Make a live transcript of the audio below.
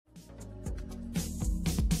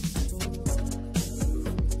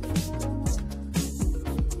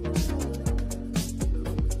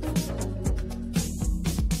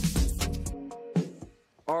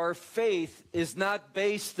our faith is not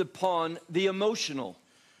based upon the emotional.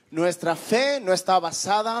 Nuestra fe no está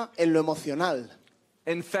basada en lo emocional.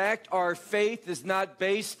 In fact, our faith is not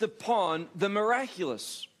based upon the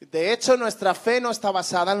miraculous. De hecho, nuestra fe no está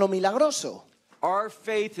basada en lo milagroso. Our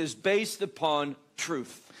faith is based upon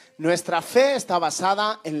truth. Nuestra fe está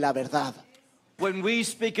basada en la verdad. When we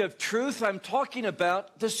speak of truth, I'm talking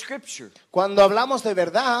about the scripture. Cuando hablamos de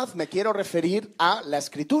verdad, me quiero referir a la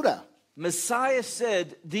Escritura. Messiah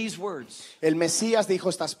said these words. El Mesías dijo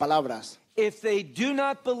estas palabras. If they do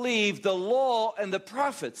not believe the law and the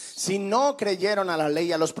prophets, Si no creyeron a la ley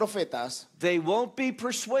y a los profetas, they won't be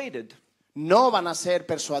persuaded, no van a ser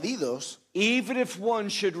persuadidos, even if one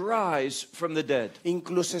should rise from the dead.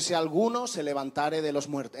 incluso si alguno se levantare de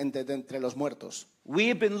entre los muertos. We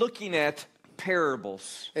have been looking at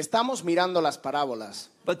parables. Estamos mirando las parábolas,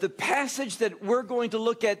 But the passage that we're going to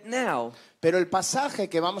look at now, pero el pasaje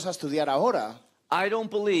que vamos a estudiar ahora, I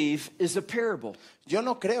don't believe is a parable. yo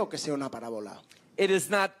no creo que sea una parábola. It is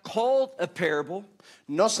not called a parable.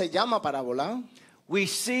 No se llama parábola. We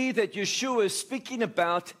see that Yeshua is speaking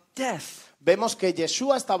about death. Vemos que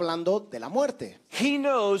Yeshua está hablando de la muerte. He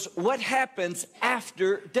knows what happens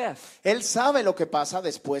after death. Él sabe lo que pasa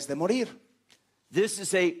después de morir. This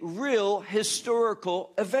is a real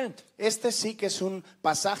historical event. Este sí que es un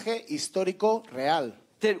pasaje histórico real.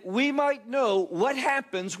 That we might know what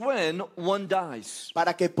happens when one dies.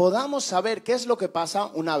 Para que podamos saber qué es lo que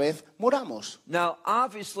pasa una vez muramos. Now,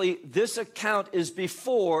 obviously, this account is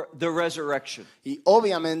before the resurrection. Y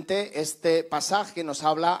obviamente este pasaje nos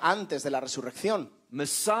habla antes de la resurrección.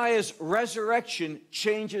 Messiah's resurrection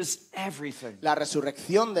changes everything. La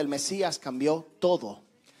resurrección del Mesías cambió todo.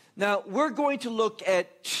 Now, we're going to look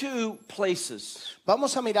at two places.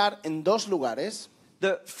 Vamos a mirar en dos lugares.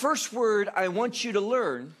 The first word I want you to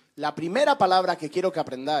learn La primera palabra que quiero que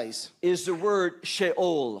aprendáis is the word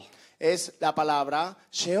Sheol. es la palabra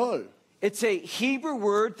Sheol. It's a Hebrew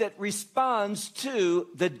word that responds to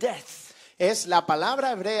the death. Es la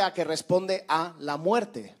palabra hebrea que responde a la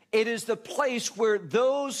muerte. It is the place where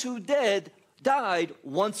those who died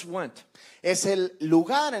once went. Es el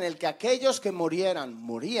lugar en el que aquellos que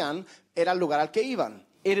morían, era el lugar al que iban.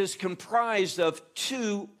 It is comprised of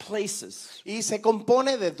two places. Y se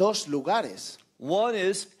compone de dos lugares. One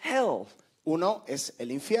is hell. Uno es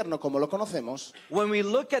el infierno, como lo conocemos. When we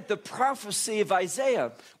look at the prophecy of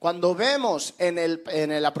Isaiah, Cuando vemos en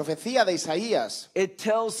la profecía de Isaías, it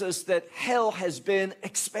tells us that hell has been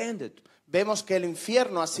expanded. vemos que el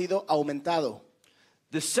infierno ha sido aumentado.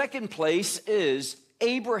 The second place is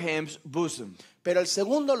Abraham's bosom. Pero el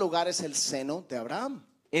segundo lugar es el seno de Abraham.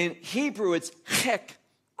 In Hebrew, it's Hek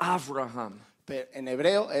Avraham. Pero en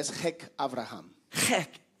hebreo es Hek Abraham.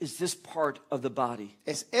 Hek is this part of the body.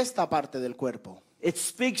 Es esta parte del cuerpo. It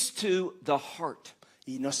speaks to the heart.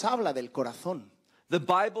 Y nos habla del corazón. The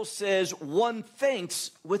Bible says one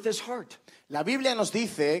thinks with his heart. La Biblia nos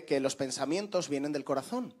dice que los pensamientos vienen del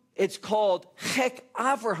corazón. It's called Hek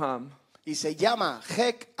Avraham. Y se llama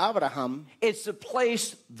Hek Abraham. It's the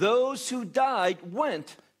place those who died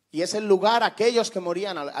went. Y es el lugar aquellos que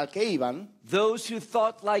morían al que iban. Those who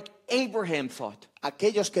thought like Abraham thought.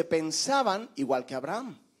 Aquellos que pensaban igual que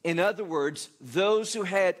Abraham. In other words, those who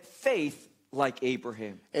had faith like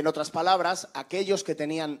Abraham. En otras palabras, aquellos que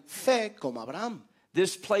tenían fe como Abraham.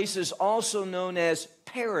 This place is also known as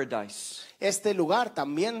paradise. Este lugar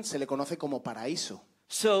también se le conoce como paraíso.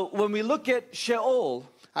 So when we look at Sheol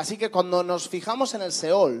Así que cuando nos fijamos en el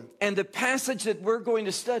Seol and the passage that we're going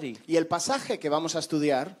to study, y el pasaje que vamos a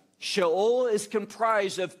estudiar, Sheol is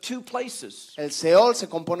comprised of two places, el Seol se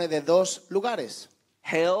compone de dos lugares,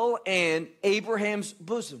 hell and Abraham's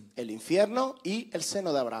bosom. el infierno y el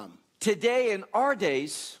seno de Abraham. Today in our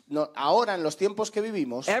days, No, ahora en los tiempos que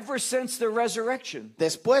vivimos, ever since the resurrection,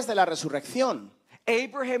 después de la resurrección,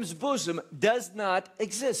 Abraham's bosom does not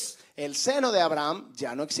exist. el seno de Abraham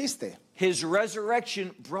ya no existe, His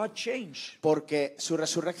resurrection brought change. porque su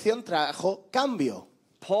resurrección trajo cambio.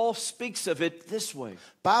 Paul speaks of it this way.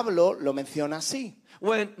 Pablo lo menciona así.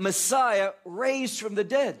 When Messiah raised from the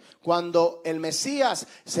dead, Cuando el Mesías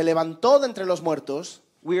se levantó de entre los muertos,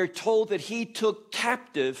 we are told that he took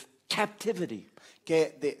captivity.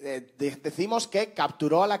 que decimos que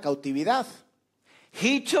capturó a la cautividad.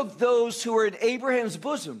 He took those who were in Abraham's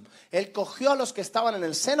bosom Él cogió a los que estaban en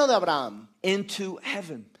el seno de Abraham into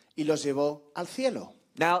heaven. y los llevó al cielo.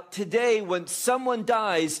 Now, today, when someone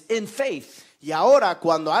dies in faith, Y ahora,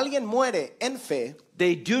 cuando alguien muere en fe,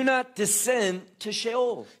 they do not descend to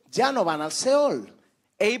Sheol. ya no van al Seol.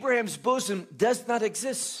 Abraham's bosom does not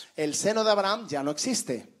exist. El seno de Abraham ya no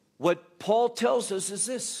existe. What Paul tells us is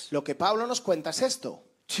this. Lo que Pablo nos cuenta es esto.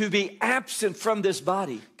 to be absent from this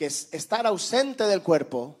body. que es estar ausente del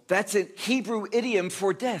cuerpo. That's a Hebrew idiom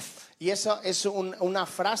for death. Y eso es una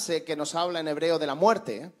frase que nos habla en hebreo de la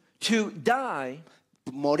muerte. To die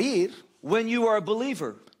Morir, when you are a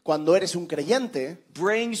believer cuando eres un creyente,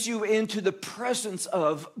 brings you into the presence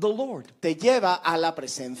of the Lord. te lleva a la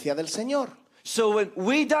presencia del Señor. So when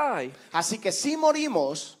we die, Así que si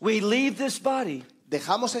morimos, we leave this body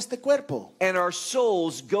dejamos este cuerpo and our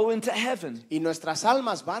souls go into heaven, y nuestras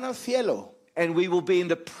almas van al cielo and we will be in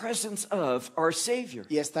the presence of our Savior.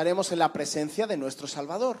 y estaremos en la presencia de nuestro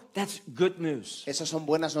Salvador. That's good news. Esas son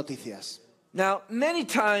buenas noticias. Now, many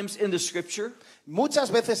times in the scripture,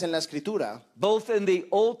 Muchas veces en la Escritura, both in the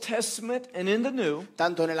Old Testament and in the New,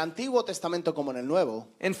 tanto en el Antiguo Testamento como en el Nuevo,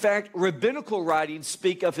 in fact, rabbinical writings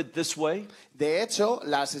speak of it this way. de hecho,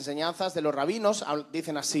 las enseñanzas de los rabinos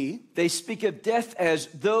dicen así, They speak of death as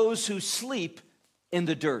those who sleep in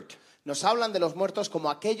the dirt. nos hablan de los muertos como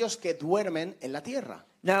aquellos que duermen en la tierra.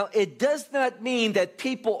 Now, it does not mean that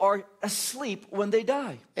people are asleep when they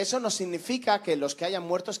die. Eso no significa que los que hayan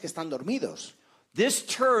muertos que están dormidos. This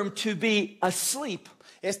term, to be asleep,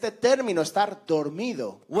 Este término, estar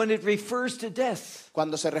dormido, when it refers to death,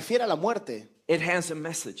 cuando se refiere a la muerte, it has a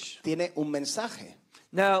message. tiene un mensaje.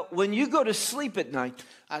 Now, when you go to sleep at night,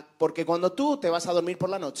 Porque cuando tú te vas a dormir por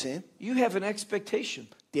la noche, you have an expectation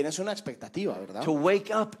tienes una expectativa, ¿verdad? to wake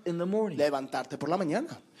up in the morning. Levantarte por la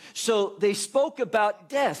mañana. So they spoke about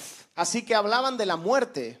death Así que hablaban de la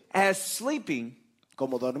muerte as sleeping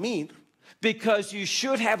como dormir, because you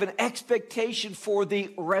should have an expectation for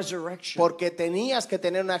the resurrection. porque tenías que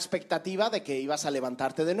tener una expectativa de que ibas a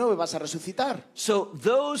levantarte de nuevo y vas a resucitar. So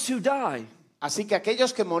those who die, Así que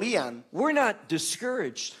aquellos que morían we're not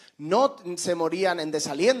discouraged. no se morían en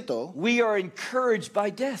desaliento, We are encouraged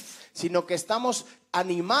by death. sino que estamos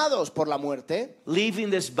animados por la muerte,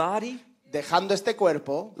 Leaving this body, dejando este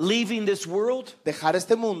cuerpo, leaving this world, dejar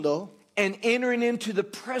este mundo and entering into the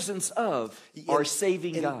presence of y our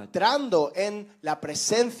saving God. entrando en la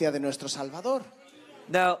presencia de nuestro Salvador.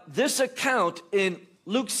 Now, this account in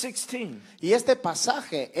Luke 16 Y este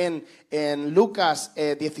pasaje en Lucas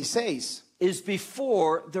 16 is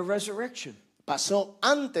before the resurrection. pasó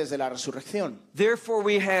antes de la resurrección. Therefore,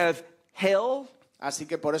 we have hell, Así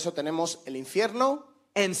que por eso tenemos el infierno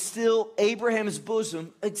and still Abraham's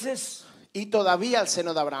bosom exists. y todavía el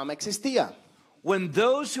seno de Abraham existía. When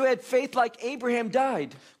those who had faith like Abraham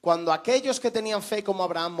died, Cuando aquellos que tenían fe como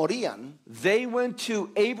Abraham morían, they went to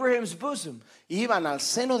Abraham's bosom iban al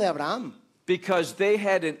seno de Abraham because they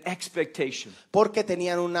had an expectation. porque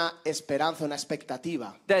tenían una esperanza, una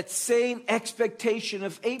expectativa. That same expectation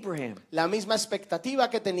of Abraham, La misma expectativa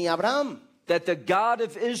que tenía Abraham, that the God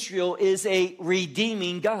of Israel is a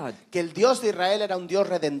redeeming God. que el Dios de Israel era un Dios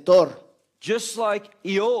redentor. Just like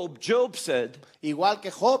Job said, Igual que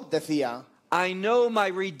Job decía, I know my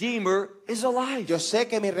Redeemer is alive. yo sé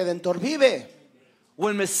que mi redentor vive.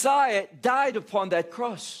 When Messiah died upon that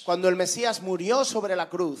cross Cuando el Mesías murió sobre la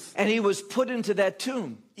cruz and he was put into that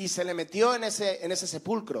tomb, y se le metió en ese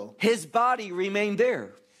sepulcro, his body remained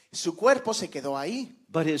there, su cuerpo se quedó ahí,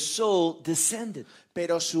 but his soul descended.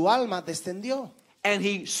 pero su alma descendió. And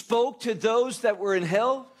he spoke to those that were in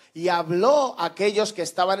hell, Y habló a aquellos que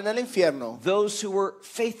estaban en el infierno those who were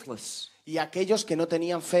faithless, y a aquellos que no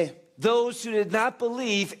tenían fe, those who did not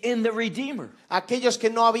believe in the Redeemer. aquellos que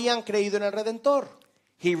no habían creído en el Redentor.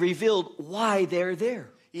 He revealed why they're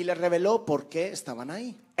there. Y les reveló por qué estaban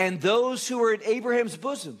ahí. And those who were in Abraham's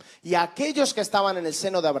bosom, Y a aquellos que estaban en el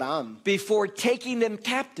seno de Abraham, before taking them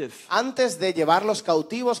captive, antes de llevarlos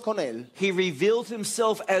cautivos con él, he revealed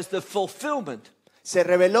himself as the fulfillment se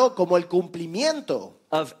reveló como el cumplimiento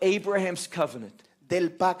of Abraham's covenant.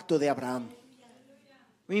 del pacto de Abraham.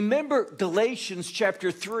 Remember Galatians chapter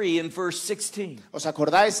 3 and verse 16. ¿Os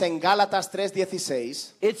acordáis en Gálatas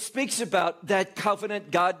 3:16? It speaks about that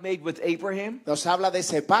covenant God made with Abraham, Nos habla de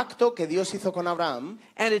ese pacto que Dios hizo con Abraham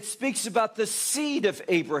and it speaks about the seed of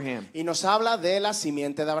Abraham. y nos habla de la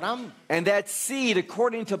simiente de Abraham. And that seed,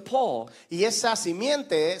 according to Paul, Y esa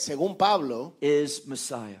simiente, según Pablo, is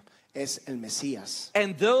Messiah. es el Mesías.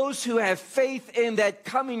 And those who have faith in that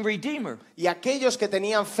coming Redeemer, Y aquellos que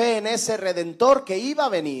tenían fe en ese Redentor que iba a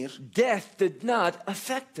venir, death did not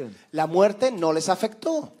affect them. la muerte no les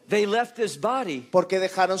afectó, They left this body porque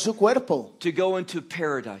dejaron su cuerpo to go into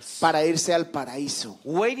paradise, para irse al paraíso,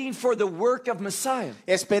 waiting for the work of Messiah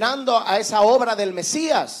esperando a esa obra del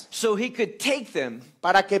Mesías so he could take them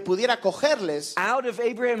para que pudiera cogerles, out of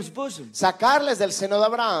Abraham's bosom sacarles del seno de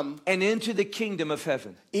Abraham and into the kingdom of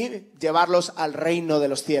heaven. y llevarlos al reino de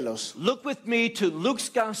los cielos. Look with me to Luke's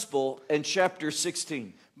Gospel in chapter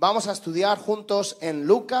 16. Vamos a estudiar juntos en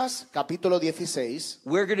Lucas capítulo 16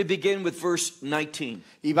 We're going to begin with verse 19.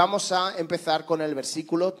 y vamos a empezar con el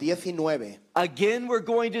versículo 19. Again, we're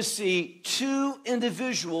going to see two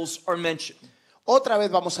individuals are mentioned. Otra vez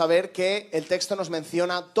vamos a ver que el texto nos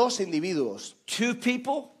menciona dos individuos, Two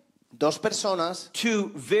people, dos personas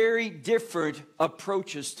two very different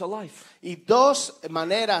approaches to life. y dos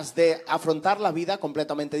maneras de afrontar la vida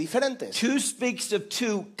completamente diferentes. Two speaks of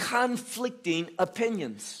two conflicting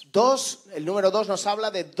opinions. El número 2 nos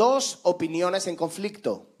habla de dos opiniones en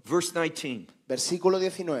conflicto. Verse 19. Versículo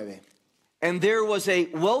 19. And there was a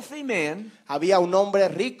wealthy man Había un hombre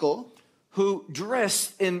rico who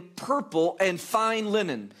dressed in purple and fine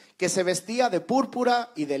linen. que se vestía de púrpura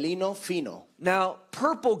y de lino fino. Now,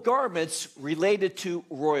 purple garments related to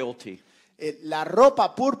royalty. La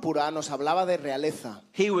ropa púrpura nos hablaba de realeza.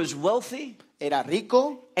 He was wealthy Era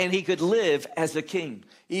rico and he could live as a king.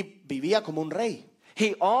 y vivía como un rey.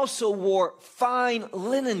 He also wore fine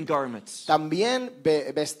linen garments. También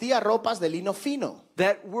vestía ropas de lino fino.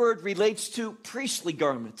 That word relates to priestly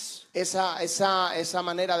garments. Esa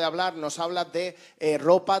manera de hablar nos habla de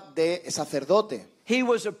ropa de sacerdote. He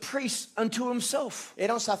was a priest unto himself.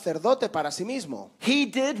 Era un sacerdote para sí mismo. He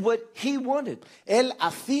did what he wanted. Él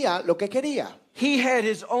hacía lo que quería. He had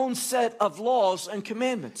his own set of laws and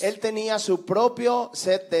commandments. Él tenía su propio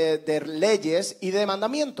set de leyes y de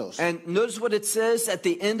mandamientos. And notice what it says at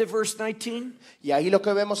the end of verse 19. Y ahí lo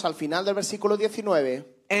que vemos al final del versículo 19.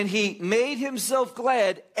 And he made himself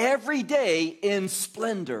glad every day in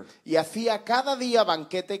splendor. Y hacía cada día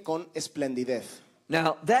banquete con esplendidez.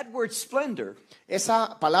 Now, that word splendor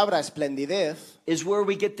Esa palabra esplendidez, is where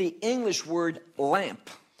we get the English word lamp.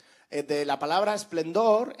 de la palabra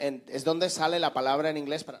esplendor, es donde sale la palabra en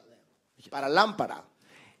inglés para lámpara.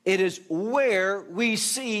 It is where we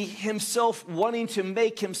see himself wanting to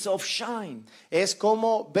make himself shine. Es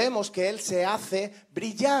como vemos que Él se hace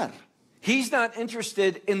brillar. He's not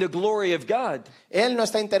interested in the glory of God. Él no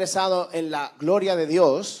está interesado en la gloria de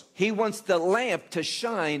Dios, He wants the lamp to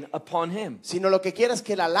shine upon him. sino lo que quiere es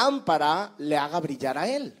que la lámpara le haga brillar a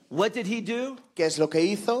Él. What did he do? ¿Qué es lo que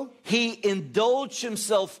hizo? He indulged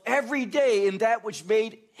himself every day in that which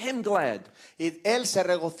made him glad. Y Él se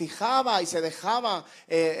regocijaba y se dejaba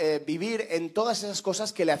vivir en todas esas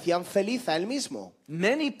cosas que le hacían feliz a Él mismo.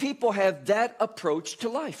 Many people have that approach to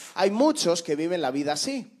life. Hay muchos que viven la vida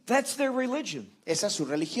así. That's their religion. Esa es su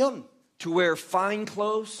religión, To wear fine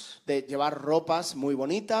clothes, de llevar ropas muy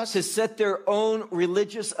bonitas, to set their own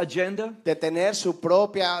religious agenda, de tener sus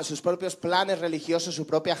propios planes religiosos, su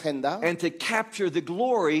propia agenda and to capture the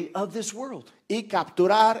glory of this world. y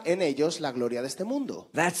capturar en ellos la gloria de este mundo.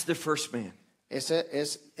 That's the first man. Ese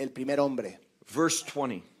es el primer hombre. Verse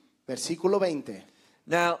 20. Versículo 20.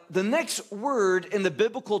 Now, the next word in the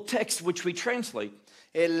biblical text which we translate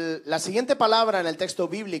La siguiente palabra en el texto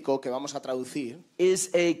bíblico que vamos a traducir is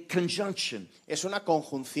a conjunction. es una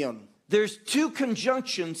conjunción. There's two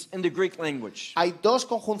conjunctions in the Greek language. Hay dos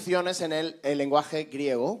conjunciones en el lenguaje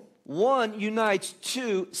griego. One unites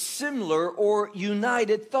two similar or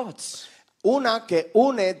united thoughts. Una que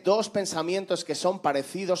une dos pensamientos que son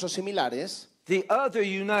parecidos o similares. The other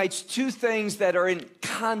unites two things that are in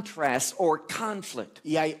contrast or conflict.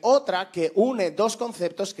 Y hay otra que une dos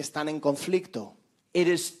conceptos que están en conflicto. It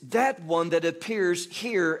is that one that appears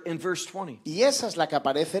here in verse 20. Y esa es la que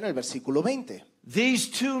aparece en el versículo 20.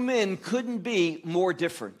 These two men couldn't be more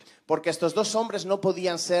different. Porque estos dos hombres no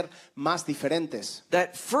podían ser más diferentes.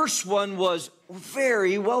 That first one was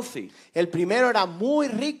very wealthy, El primero era muy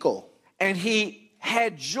rico and he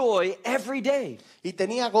had joy every day. y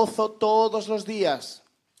tenía gozo todos los días.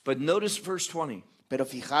 But notice verse 20. Pero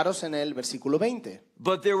fijaros en el versículo 20.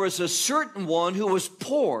 But there was a certain one who was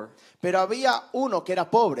poor, Pero había uno que era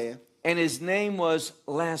pobre, and his name was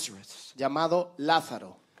Lazarus. llamado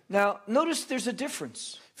Lázaro. Now, notice there's a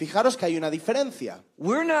difference. Fijaros que hay una diferencia.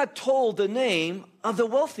 We're not told the name of the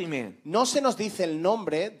wealthy man, No se nos dice el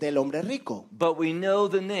nombre del hombre rico, but we know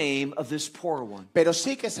the name of this poor one. pero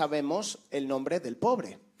sí que sabemos el nombre del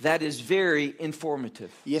pobre. That is very informative.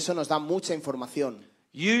 Y eso nos da mucha información.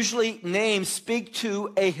 Usually, names speak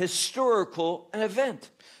to a historical event.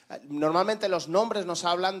 Normalmente los nombres nos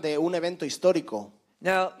hablan de un evento histórico.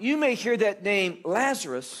 Now, you may hear that name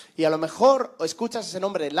Lazarus. Y a lo mejor escuchas ese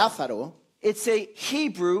nombre Lázaro It's a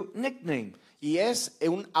Hebrew nickname. y es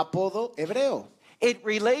un apodo hebreo. It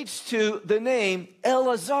relates to the name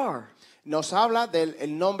Eleazar, Nos habla del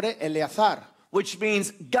el nombre Eleazar, which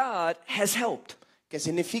means God has helped. que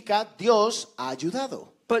significa Dios ha ayudado.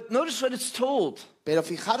 But notice what it's told. Pero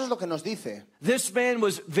fijaros lo que nos dice. This man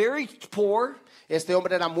was very poor. Este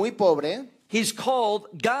hombre era muy pobre, He's called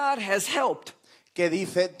God has helped. que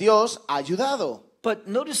dice Dios ha ayudado. But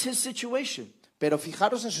notice his situation. Pero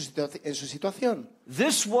fijaros en su situación.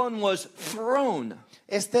 This one was thrown.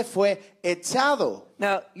 Este fue echado.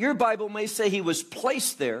 Now, your Bible may say he was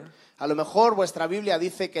placed there, A lo mejor vuestra Biblia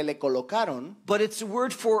dice que le colocaron, but it's a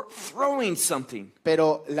word for throwing something.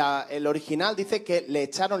 pero el original dice que le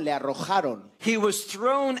echaron, le arrojaron. He was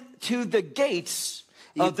thrown to the gates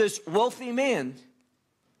of this wealthy man,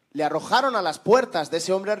 Le arrojaron a las puertas de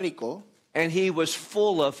ese hombre rico and he was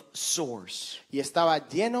full of sores. y estaba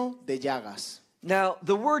lleno de llagas. Now,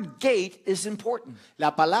 the word gate is important.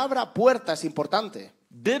 La palabra puerta es importante.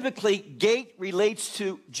 Biblically, gate relates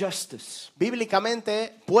to justice.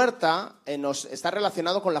 Bíblicamente, puerta nos está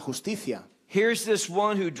relacionado con la justicia. Here's this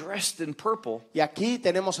one who dressed in purple. Y aquí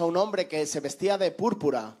tenemos a un hombre que se vestía de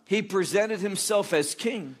púrpura He presented himself as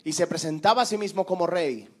king. y se presentaba a sí mismo como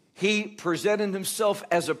rey He presented himself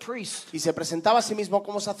as a priest. y se presentaba a sí mismo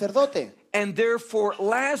como sacerdote. And therefore,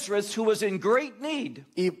 Lazarus, who was in great need,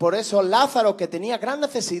 Y por eso Lázaro, que tenía gran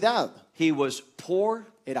necesidad, he was poor,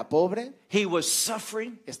 era pobre, he was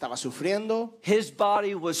suffering, estaba sufriendo, his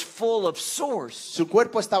body was full of sores, su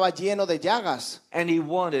cuerpo estaba lleno de llagas and he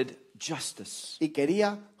wanted justice. y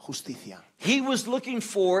quería justicia. He was looking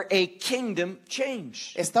for a kingdom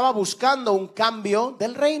change. Estaba buscando un cambio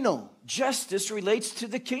del reino. Justice relates to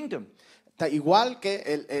the kingdom. Igual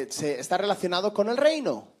que se está relacionado con el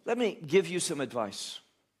reino. Let me give you some advice.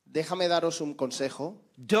 Déjame daros un consejo.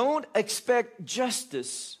 Don't expect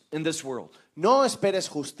justice in this world. No esperes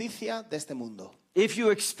justicia de este mundo. If you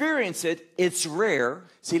experience it, it's rare,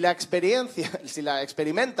 Si la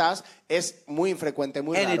experimentas, es muy infrecuente,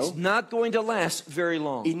 muy and raro, it's not going to last very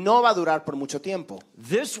long. y no va a durar por mucho tiempo.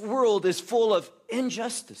 This world is full of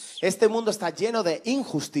injustice. Este mundo está lleno de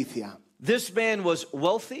injusticia. This man was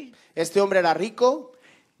wealthy. Este hombre era rico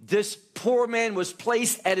This poor man was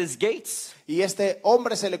placed at his gates, y este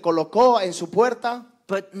hombre se le colocó en su puerta,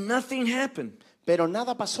 but nothing happened. pero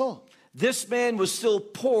nada pasó. This man was still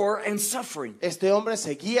poor and suffering. Este hombre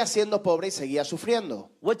seguía siendo pobre y seguía sufriendo.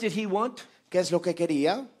 What did he want? ¿Qué es lo que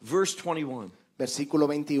quería? Verse 21. Versículo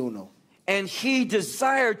 21. And he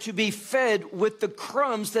desired to be fed with the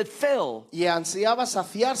crumbs that fell Y ansiaba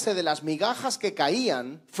saciarse de las migajas que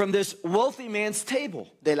caían from this wealthy man's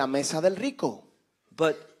table, de la mesa del rico,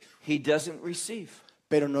 but he doesn't receive.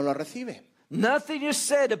 pero no lo recibe. Nothing is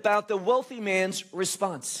said about the wealthy man's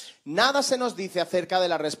response. Nada se nos dice acerca de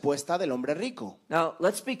la respuesta del hombre rico. Now,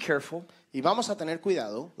 let's be careful. Y vamos a tener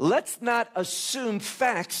cuidado. Let's not assume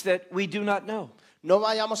facts that we do not know. No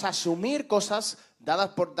vayamos a asumir cosas,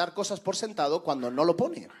 dar cosas por sentado cuando no lo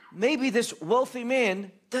pone. Maybe this wealthy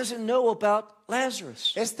man doesn't know about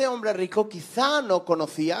Lazarus. Este hombre rico quizá no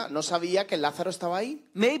conocía, no sabía que Lázaro estaba ahí.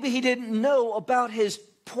 Maybe he didn't know about his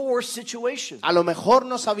poor situation. A lo mejor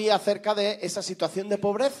no sabía acerca de esa situación de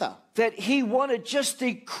pobreza. That he wanted just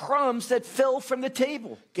the crumbs that fell from the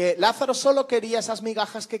table. Que Lázaro solo quería esas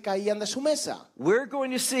migajas que caían de su mesa. We're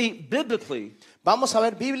going to see biblically Vamos a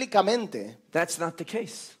ver bíblicamente that's not the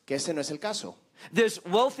case. que ese no es el caso. This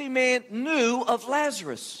wealthy man knew of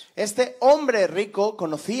Lazarus. Este hombre rico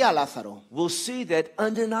conocía a Lázaro We'll see that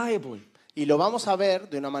undeniably. y lo vamos a ver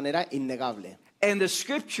de una manera innegable. And the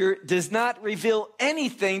scripture does not reveal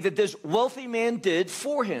anything that this wealthy man did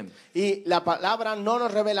for him. Y la palabra no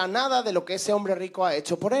nos revela nada de lo que ese hombre rico ha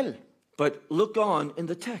hecho por él. But look on in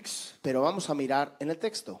the text. Pero vamos a mirar en el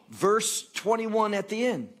texto. Verse 21 at the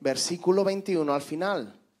end. Versículo 21 al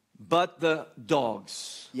final. But the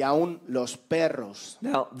dogs. Y aún los perros.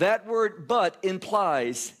 Now, that word but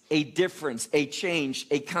implies a difference, a change,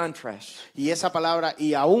 a contrast. Y esa palabra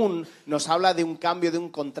y aún nos habla de un cambio, de un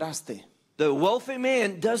contraste. The wealthy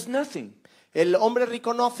man does nothing, El hombre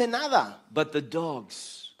rico no hace nada, but the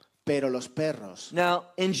dogs. pero los perros. Now,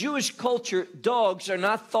 in Jewish culture, dogs are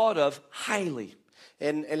not thought of highly.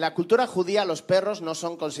 En la cultura judía los perros no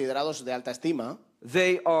son considerados de alta estima,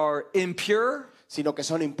 They are impure. sino que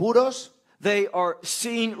son impuros, They are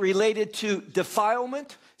seen related to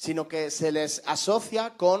defilement. sino que se les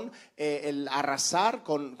asocia con el arrasar,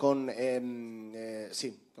 con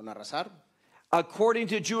arrasar. According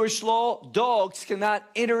to Jewish law, dogs cannot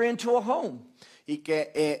enter into a home. Y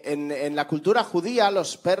que en la cultura judía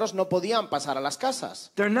los perros no podían pasar a las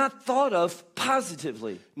casas. They're not thought of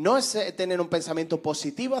positively. No es tener un pensamiento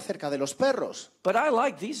positivo acerca de los perros, But I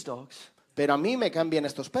like these dogs. pero a mí me caen bien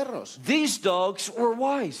estos perros, These dogs were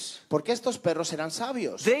wise. porque estos perros eran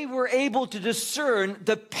sabios, They were able to discern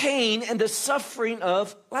the pain and the suffering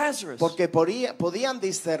of Lazarus. porque podían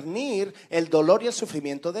discernir el dolor y el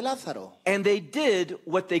sufrimiento de Lázaro. And they did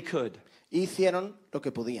what they could. Hicieron lo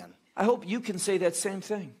que podían. I hope you can say that same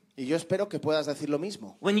thing. Y yo espero que puedas decir lo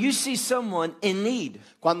mismo. When you see someone in need,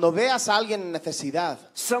 Cuando veas a alguien en necesidad,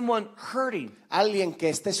 someone hurting, alguien que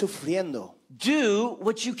esté sufriendo, do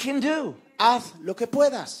what you can do. haz lo que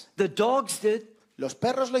puedas. The dogs did. Los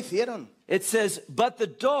perros lo hicieron, It says, but the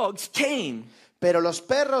dogs came pero los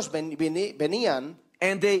perros venían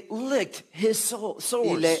and they licked his y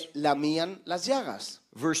sores. le lamían las llagas.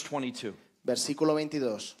 Verse 22. Versículo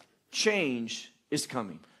 22. Change is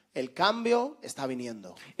coming. El cambio está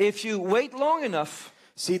viniendo. If you wait long enough,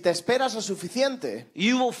 Si te esperas lo suficiente,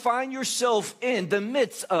 you will find yourself in the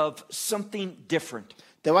midst of something different.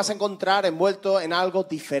 te vas a encontrar envuelto en algo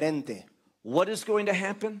diferente. What is going to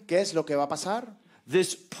happen? ¿Qué es lo que va a pasar?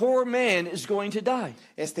 This poor man is going to die.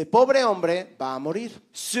 Este pobre hombre va a morir.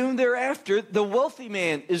 Soon thereafter, the wealthy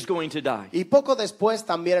man is going to die. Y poco después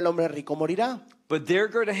también el hombre rico morirá. But they're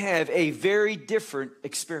going to have a very different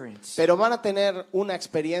experience. Pero van a tener una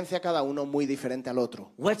experiencia cada uno muy diferente al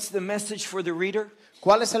otro. What's the message for the reader?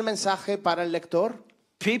 ¿Cuál es el mensaje para el lector?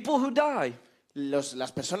 People who die,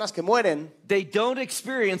 Las personas que mueren they don't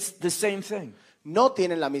experience the same thing. no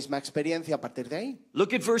tienen la misma experiencia a partir de ahí.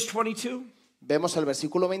 Look at verse 22. Vemos el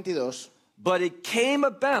versículo 22. But it came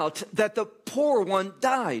about that the poor one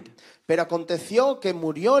died. Pero aconteció que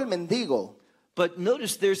murió el mendigo. But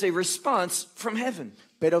notice there's a response from heaven.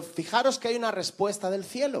 Pero fijaros que hay una respuesta del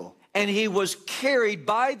cielo. And he was carried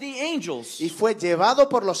by the angels Y fue llevado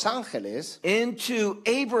por los ángeles into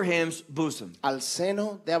Abraham's bosom. al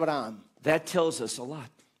seno de Abraham. That tells us a lot.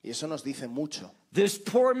 Y eso nos dice mucho. This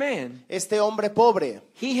poor man, Este hombre pobre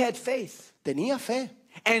he had faith. tenía fe.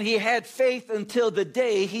 And he had faith until the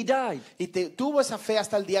day he died. Y tuvo esa fe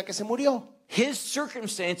hasta el día que se murió. His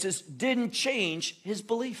circumstances didn't change his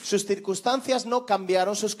belief. Sus circunstancias no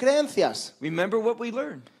cambiaron sus creencias. Remember what we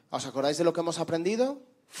learned. ¿Os acordáis de lo que hemos aprendido?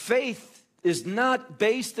 Faith is not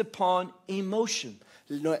based upon emotion.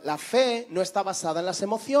 La fe no está basada en las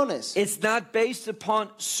emociones. It's not based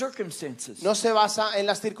upon circumstances. No se basa en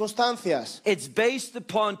las circunstancias. It's based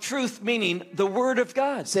upon truth, meaning the word of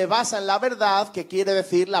God. Se basa en la verdad, que quiere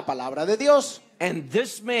decir la palabra de Dios. And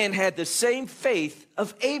this man had the same faith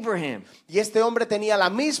of Abraham. Y este hombre tenía la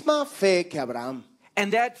misma fe que Abraham.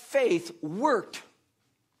 And that faith worked.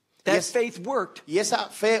 That faith worked Y esa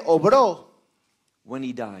fe obró when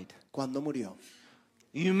he died. cuando murió.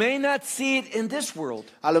 You may not see it in this world,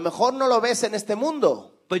 A lo mejor no lo ves en este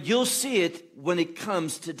mundo, but you'll see it when it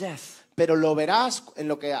comes to death. pero lo verás en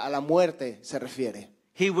lo que a la muerte se refiere.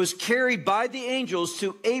 He was carried by the angels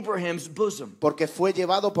to Abraham's bosom. Porque fue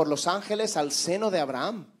llevado por los ángeles al seno de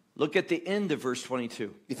Abraham. Look at the end of verse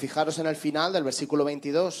 22. Y fijaros en el final del versículo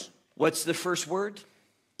 22. What's the first word?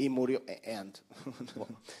 Y murió. And.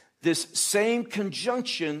 This same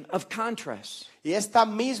conjunction of contrast. Y esta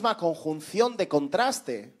misma conjunción de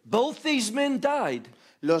contraste. Both these men died.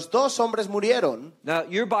 Los dos hombres murieron. Now,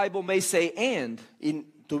 your Bible may say and, Y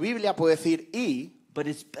tu Biblia puede decir y, but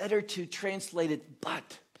it's better to translate it but.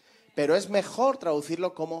 pero es mejor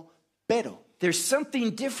traducirlo como pero. There's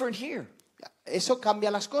something different here. Eso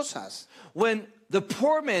cambia las cosas. When the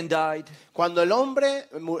poor man died, Cuando el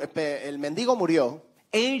mendigo murió,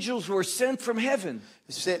 angels were sent from heaven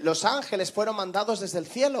los ángeles fueron mandados desde el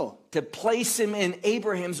cielo to place him in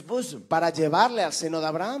Abraham's bosom. para llevarle al seno de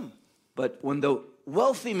Abraham. But when the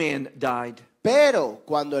wealthy man died, Pero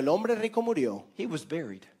cuando el hombre rico murió, he was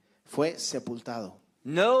buried. fue sepultado.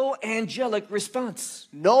 No angelic response.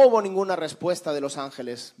 No hubo ninguna respuesta de los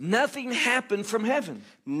ángeles. Nothing happened from heaven.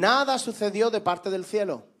 Nada sucedió de parte del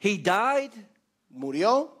cielo. He died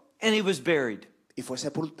Murió and he was buried. y fue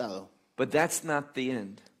sepultado. But that's not the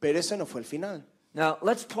end. Pero ese no fue el final. Now,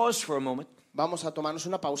 let's pause for a moment. Vamos a tomarnos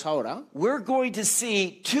una pausa ahora. We're going to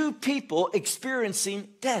see two people experiencing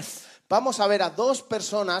death. Vamos a ver a dos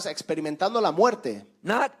personas experimentando la muerte.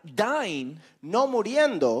 Not dying, No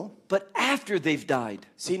muriendo, but after they've died.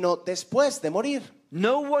 sino después de morir.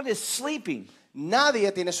 No one is sleeping.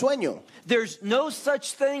 Nadie tiene sueño. There's no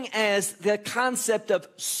such thing as the concept of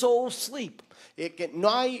soul sleep. Que no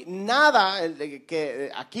hay nada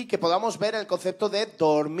aquí que podamos ver el concepto de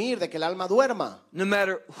dormir, de que el alma duerma. No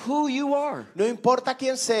matter who you are, No importa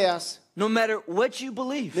quién seas, no matter what you no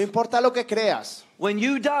believe, importa lo que creas. when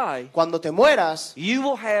you die, Cuando te mueras, you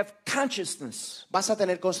will have consciousness. vas a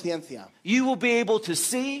tener conciencia. You will be able to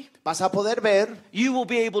see, Vas a poder ver, you will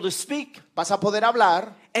be able to speak, vas a poder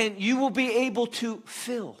hablar and you will be able to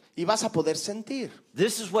feel. y vas a poder sentir.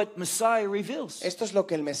 This is what Messiah reveals. Esto es lo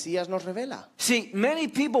que el Mesías nos revela. See, many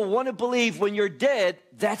people want to believe when you're dead,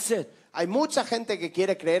 that's it. Hay mucha gente que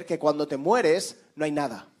quiere creer que cuando te mueres no hay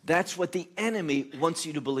nada. That's what the enemy wants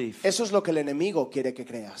you to believe. Eso es lo que el enemigo quiere que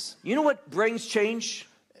creas. You know what brings change?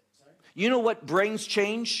 You know what brings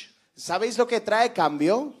change? ¿Sabéis lo que trae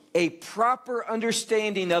cambio? A proper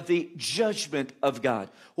understanding of the judgment of God.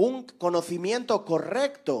 Un conocimiento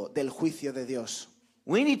correcto del juicio de Dios.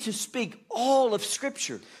 We need to speak all of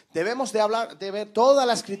Scripture. Debemos de ver toda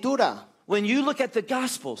la Escritura. When you look at the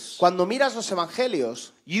Gospels, Cuando miras los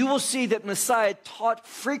evangelios, you will see that Messiah taught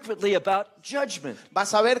frequently about judgment.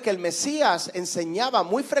 vas a ver que el Mesías enseñaba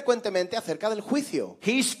muy frecuentemente acerca del juicio.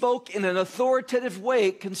 He spoke in an authoritative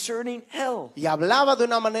way concerning hell. Y hablaba de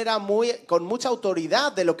una manera con mucha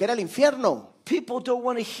autoridad de lo que era el infierno. People don't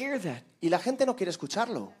want to hear that, Y la gente no quiere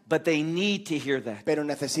escucharlo, but they need to hear that. pero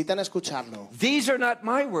necesitan escucharlo. These are not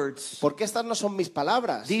my words. Porque estas no son mis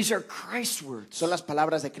palabras, These are Christ's words. son las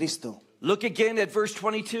palabras de Cristo. Look again at verse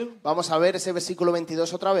 22. Vamos a ver ese versículo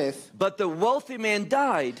 22 otra vez. But the wealthy man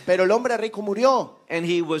died, Pero el hombre rico murió and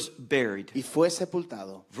he was buried. y fue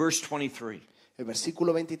sepultado. Verse 23. El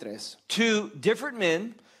versículo 23. Two different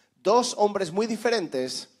men Dos hombres muy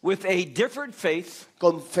diferentes, with a different faith.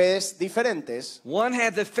 con fes diferentes. One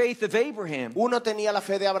had the faith of Abraham. Uno tenía la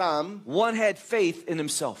fe de Abraham One had faith in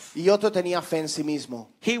himself. y otro tenía fe en sí mismo.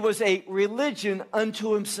 He was a religion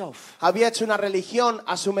unto himself. Había hecho una religión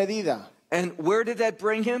a su medida. And where did that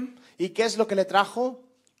bring him? ¿Y qué es lo que le trajo?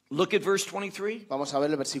 Look at verse 23. Vamos a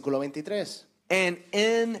ver el versículo 23. And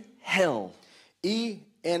in hell. Y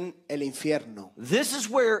en el infierno. This is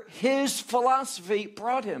where his philosophy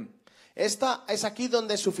brought him. Esta es aquí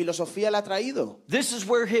donde su filosofía le ha traído. This is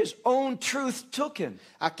where his own truth took him.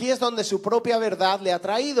 Aquí es donde su propia verdad le ha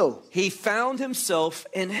traído. He found himself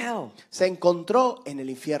in hell. Se encontró en el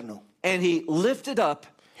infierno. And he lifted up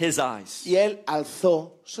his eyes. Y él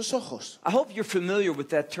alzó sus ojos. I hope you're familiar with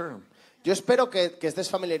that term. Yo espero que estés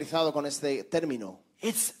familiarizado con este término.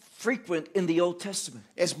 It's frequent in the Old Testament.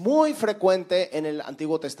 Es muy frecuente en el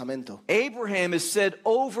Antiguo Testamento. Abraham is said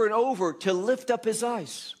over and over to lift up his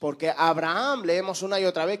eyes. Porque a Abraham leemos una y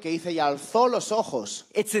otra vez que dice y alzó los ojos.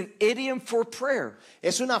 It's an idiom for prayer,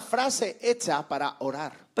 Es una frase hecha para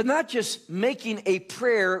orar. but not just making a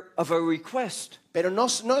prayer of a request. Pero no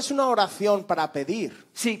es una oración para pedir.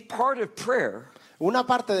 See, part of prayer Una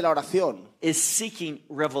parte de la oración is seeking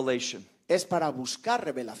revelation. es para buscar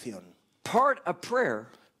revelación. Part of prayer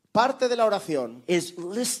Parte de la oración is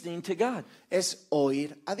listening to God. es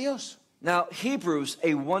oír a Dios. Now, Hebrew's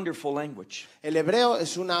a wonderful language. El hebreo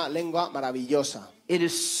es una lengua maravillosa. It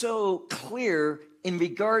is so clear in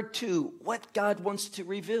regard to what God wants to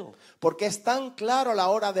reveal. Porque es tan claro a la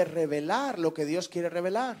hora de revelar lo que Dios quiere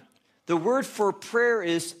revelar. The word for prayer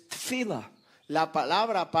is tefillah. La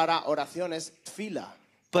palabra para oración es tefila.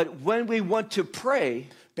 But when we want to pray,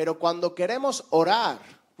 Pero cuando queremos orar,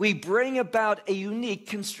 we bring about a unique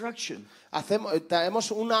construction.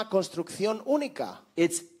 traemos una construcción única.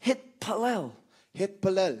 It's hitpalel.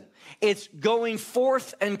 Hitpalel. It's going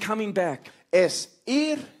forth and coming back. Es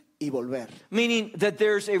ir y volver. Meaning that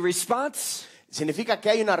there's a response, Significa que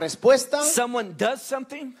hay una respuesta, someone does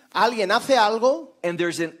something, alguien hace algo and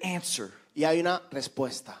there's an answer. y hay una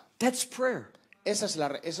respuesta. That's prayer. Esa es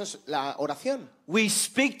la oración. We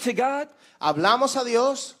speak to God, Hablamos a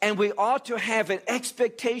Dios and we ought to have an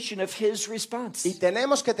expectation of His response. y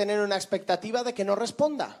tenemos que tener una expectativa de que nos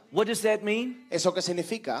responda. What does that mean? ¿Eso qué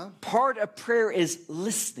significa? Part of prayer is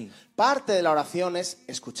listening. Parte de la oración es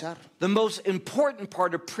escuchar. The most important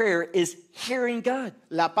part of prayer is hearing God.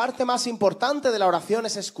 La parte más importante de la oración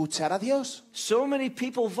es escuchar a Dios. So many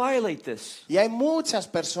people violate this. Y hay muchas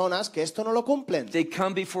personas que esto no lo cumplen. They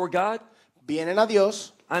come before God. Vienen a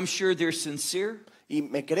Dios I'm sure they're sincere. y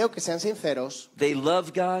me creo que sean sinceros, They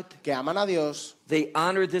love God. que aman a Dios They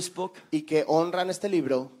honor this book. y que honran este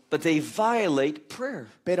libro, But they violate prayer.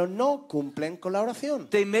 pero no cumplen con la oración.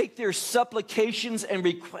 They make their supplications and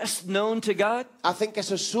requests known to God. Hacen que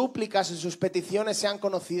sus súplicas y sus peticiones sean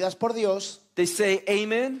conocidas por Dios, They say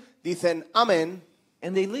amen, dicen amén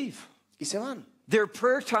and they leave. y se van. Their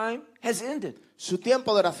prayer time has ended. Su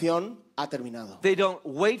tiempo de oración ha terminado. They don't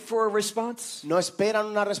wait for a response. No esperan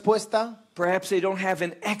una respuesta, Perhaps they don't have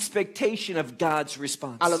an expectation of God's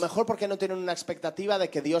response. a lo mejor porque no tienen una expectativa de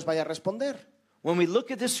que Dios vaya a responder. When we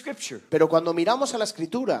look at this scripture, Pero cuando miramos a la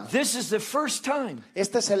Escritura, this is the first time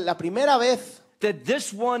esta es la primera vez that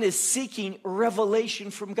this one is seeking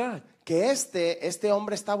revelation from God. que este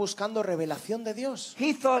hombre está buscando revelación de Dios.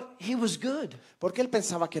 He thought he was good. Porque él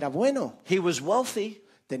pensaba que era bueno. He was wealthy.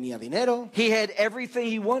 Tenía dinero, He had everything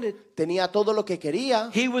he wanted. tenía todo lo que quería,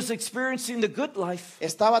 He was experiencing the good life.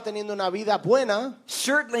 estaba teniendo una vida buena.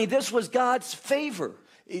 Certainly this was God's favor.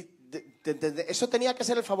 Y eso tenía que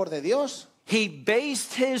ser el favor de Dios. He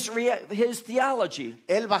based his theology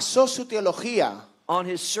Él basó su teología on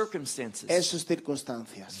his en circumstances. sus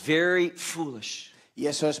circunstancias. Very foolish. Y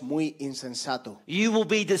eso es muy insensato. You will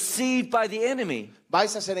be deceived by the enemy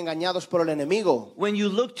Vais a ser engañados por el enemigo when you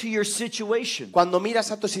look to your situation cuando miras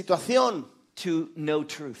a tu situación to know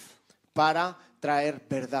truth. para traer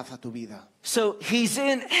verdad a tu vida. So he's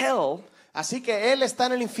in hell. Así que él está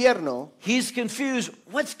en el infierno, He's confused.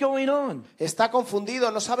 What's going on? está confundido,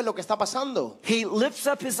 no sabe lo que está pasando. He lifts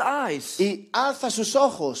up his eyes. Y alza sus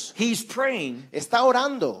ojos, He's praying, está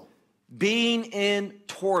orando, being in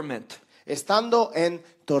torment. estando en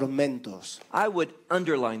tormentos. I would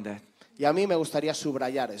underline that. Y a mí me gustaría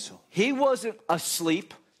subrayar eso. He wasn't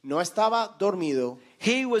asleep. No estaba dormido,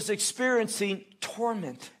 He was experiencing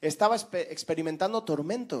torment. estaba experimentando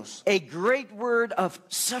tormentos. A great word of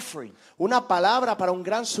suffering. Una palabra para un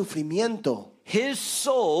gran sufrimiento. His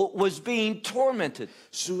soul was being tormented.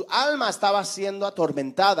 Su alma estaba siendo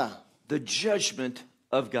atormentada. The judgment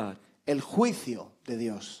of God. El juicio de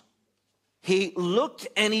Dios. He looked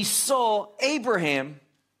and he saw Abraham.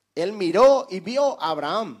 Él miró y vio a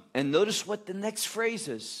Abraham. And notice what the next phrase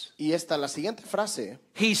is. Y esta es la siguiente frase.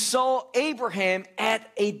 He saw Abraham at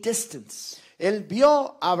a distance. Él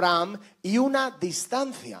vio a Abraham y una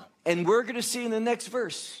distancia. And we're going to see in the next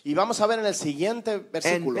verse. Y vamos a ver en el siguiente And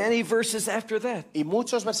versículo. many verses after that. Y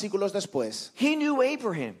muchos versículos después. He knew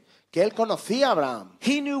Abraham. Que él conocía a Abraham.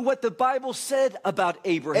 He knew what the Bible said about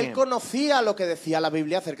Él Abraham. conocía lo que decía la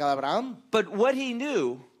Biblia acerca de Abraham. But what he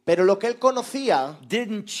knew Pero lo que él conocía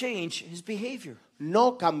didn't change his behavior.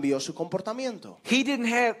 no cambió su comportamiento. He didn't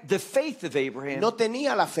have the faith of Abraham, No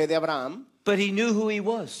tenía la fe de Abraham, but he knew who he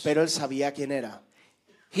was. pero él sabía quién era.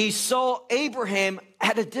 He saw Abraham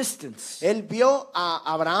at a distance. Él vio a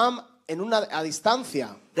Abraham a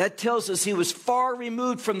distancia. That tells us he was far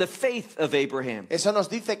removed from the faith of Abraham. Eso nos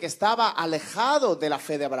dice que estaba alejado de la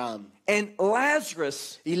fe de Abraham. And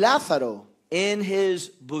Lazarus Y Lázaro in his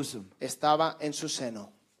bosom, estaba en su seno,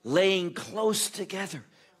 laying close together.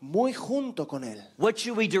 muy junto con él. What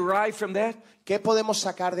should we derive from that? ¿Qué podemos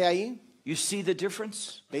sacar de ahí? You see the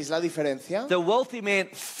difference? ¿Veis la diferencia? The wealthy man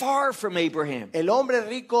far from Abraham, El hombre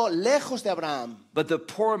rico lejos de Abraham, but the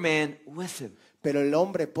poor man with him. pero el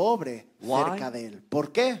hombre pobre Why? cerca de él.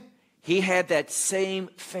 ¿Por qué? He had that same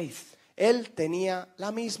faith. Él tenía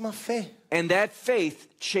la misma fe. And that faith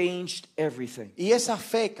changed everything. Y esa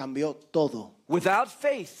fe cambió todo. Without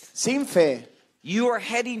faith, Sin fe, you are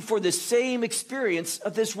heading for the same experience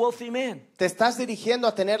of this wealthy man. te estás dirigiendo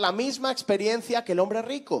a tener la misma experiencia que el hombre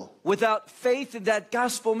rico. Without faith in that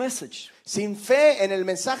gospel message, Sin fe en el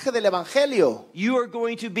mensaje del Evangelio, you are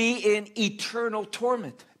going to be in eternal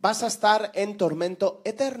torment. vas a estar en tormento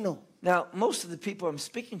eterno. Now, most of the people I'm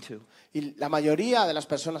speaking to, Y la mayoría de las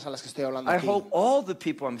personas a las que estoy hablando I aquí, hope all the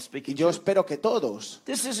people I'm y speaking yo to, espero que todos,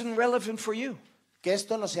 this isn't relevant for you, que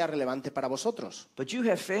esto no sea relevante para vosotros. but you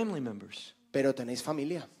have family members. Pero tenéis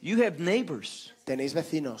familia, You have neighbors. tenéis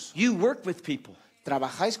vecinos, You work with people.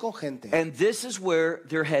 trabajáis con gente. And this is where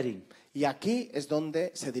they're heading. Y aquí es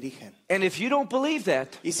donde se dirigen. And if you don't believe that,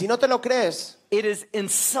 Y si no te lo crees, it is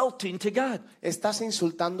insulting to God, estás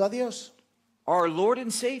insultando a Dios, our Lord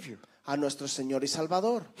and Savior. a nuestro Señor y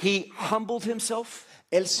Salvador. He humbled himself.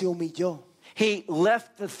 Él se humilló. He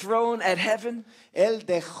left the throne at heaven, Él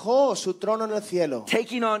dejó su trono en el cielo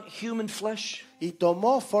taking on human flesh y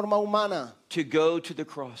tomó forma humana to go to the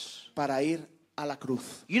cross. para ir a la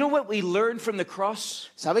cruz. You know what we learn from the cross?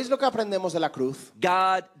 ¿Sabéis lo que aprendemos de la cruz?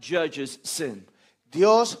 God judges sin.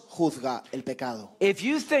 Dios juzga el pecado. If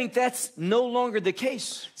you think that's no longer the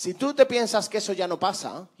case, Si tú te piensas que eso ya no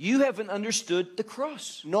pasa, you haven't understood the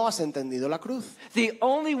cross. no has entendido la cruz. The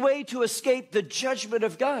only way to escape the judgment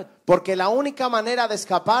of God Porque la única manera de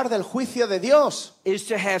escapar del juicio de Dios is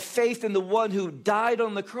to have faith in the one who died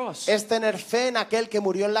on the cross, es tener fe en aquel que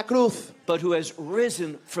murió en la cruz, but who has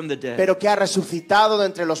risen from the dead. pero que ha resucitado de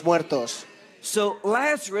entre los muertos. So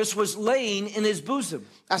Lazarus was laying in his bosom.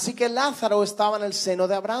 Así que Lázaro estaba en el seno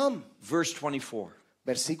de Abraham. Verse 24.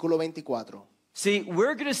 Versículo 24. See,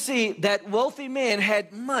 we're going to see that wealthy man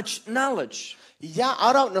had much knowledge. Y ya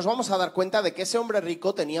ahora nos vamos a dar cuenta de que ese hombre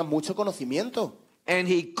rico tenía mucho conocimiento. And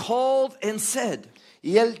he called and said,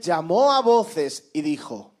 Y él llamó a voces y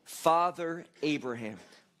dijo, Father Abraham.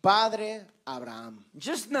 Padre Abraham.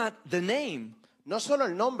 Just not the name, No solo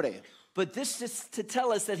el nombre, but this is to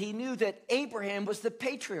tell us that he knew that Abraham was the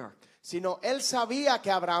patriarch. sino él sabía que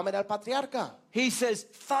Abraham era el patriarca. He says,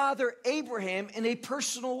 Father Abraham in a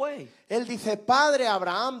personal way. Él dice Padre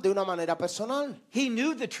Abraham de una manera personal. He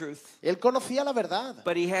knew the truth, Él conocía la verdad,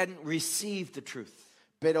 but he hadn't received the truth.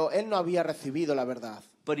 pero él no había recibido la verdad.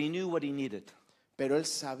 But he knew what he needed. Pero él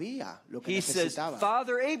sabía lo que He says, necesitaba.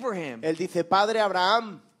 Father Abraham, Él dice, Padre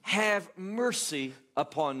Abraham, have mercy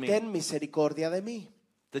upon me. ten misericordia de mí.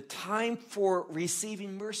 The time for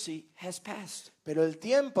receiving mercy has passed. Pero el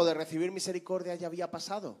tiempo de recibir misericordia ya había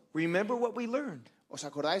pasado. Remember what we learned. ¿Os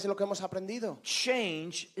acordáis de lo que hemos aprendido?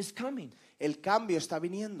 Change is coming. El cambio está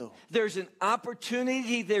viniendo. There's an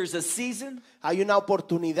opportunity, there's a season Hay una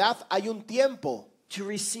oportunidad, hay un tiempo to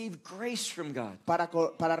receive grace from God,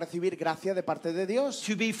 para recibir gracia de parte de Dios,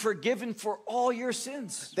 to be forgiven for all your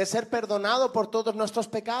sins. de ser perdonado por todos nuestros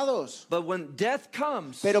pecados. But when death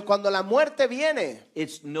comes, Pero cuando la muerte viene,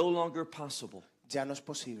 it's no longer possible. ya no es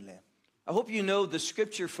posible. I hope you know the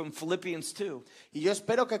scripture from Philippians 2. Y yo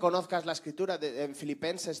espero que conozcas la escritura en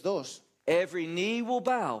Filipenses 2. Every knee will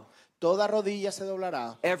bow, Toda rodilla se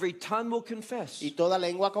doblará every tongue will confess y toda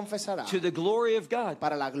lengua confesará to the glory of God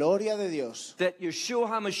para la gloria de Dios that Yeshua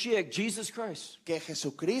HaMashiach, Jesus Christ, que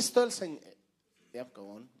Jesucristo el Señor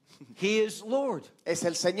He is Lord. es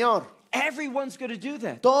el Señor. Everyone's going to do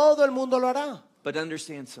that. Todo el mundo lo hará. But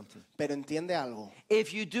understand something. Pero entiende algo.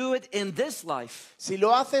 If you do it in this life, Si lo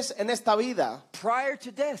haces en esta vida, prior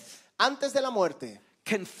to death, antes de la muerte,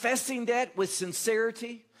 confessing that with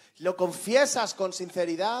sincerity lo confiesas con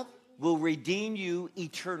sinceridad, will redeem you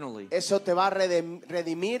eternally. eso te va a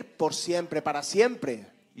redimir por siempre, para siempre.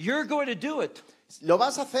 You're going to do it. Lo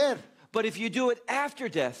vas a hacer. But if you do it after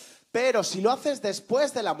death, Pero si lo haces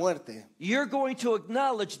después de la muerte, you're going to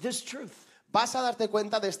acknowledge this truth. vas a darte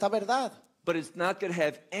cuenta de esta verdad. But it's not going to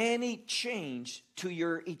have any change to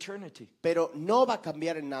your eternity. Pero no va a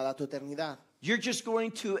cambiar en nada tu eternidad. You're just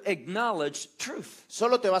going to acknowledge truth.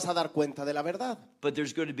 Solo te vas a dar cuenta de la verdad. But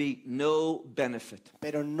there's going to be no benefit.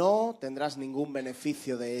 Pero no tendrás ningún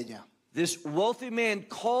beneficio de ella. This wealthy man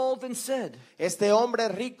called and said, Este hombre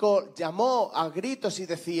rico llamó a gritos y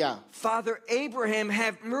decía, Father Abraham,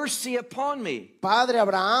 have mercy upon me, Padre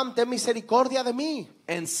Abraham, ten misericordia de mí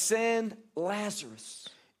and send Lazarus.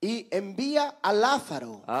 y envía a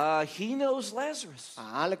Lázaro. He knows Lazarus.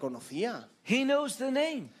 Le conocía, He knows the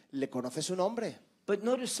name. le conoce su nombre. But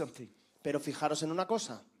notice something. Pero fijaros en una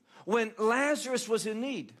cosa. When Lazarus was in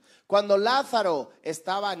need, Cuando Lázaro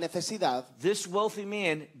estaba en necesidad, this wealthy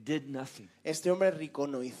man did nothing. este hombre rico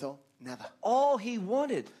no hizo nada. All he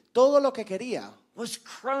wanted Todo lo que quería was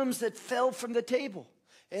crumbs that fell from the table.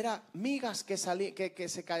 era migas que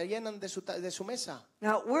se cayeran de su mesa.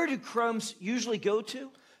 Now, where do crumbs usually go to?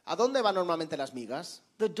 ¿A dónde van normalmente las migas?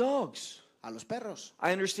 The dogs. A los perros.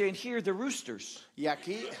 I understand here the roosters. Y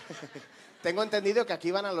aquí, tengo entendido que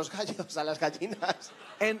aquí van a los gallos, a las gallinas.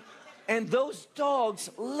 And those dogs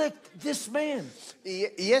licked this man.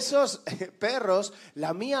 Y esos perros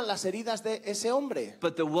lamían las heridas de ese hombre.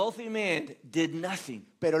 But the wealthy man did nothing.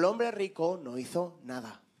 Pero el hombre rico no hizo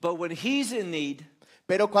nada. But when he's in need,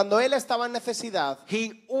 Pero cuando él estaba en necesidad,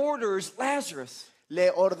 he orders Lazarus le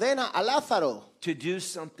ordena a Lázaro to do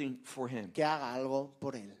something for him. que haga algo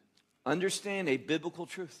por él. Understand a biblical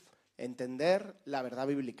truth. Entender la verdad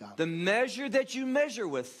bíblica. The measure that you measure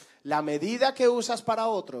with La medida que usas para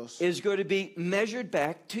otros is going to be measured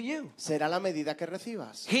back to you. será la medida que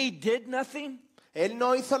recibas. He did nothing. Él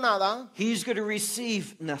no hizo nada, He's going to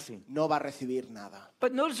receive nothing. no va a recibir nada.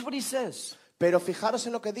 But notice what he says. Pero fijaros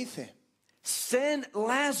en lo que dice. Send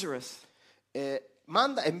Lazarus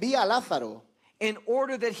Envía a Lázaro in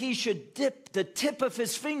order that he should dip the tip of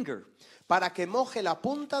his finger para que moje la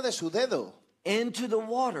punta de su dedo into the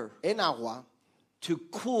water en agua to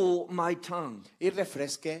cool my tongue, y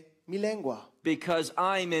refresque mi lengua, because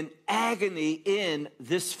I'm in agony in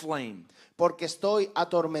this flame. porque estoy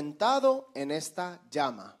atormentado en esta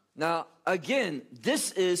llama. Now, again,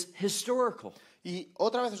 this is historical. Y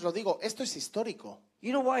otra vez os lo digo, esto es histórico.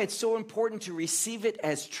 You know why it's so important to receive it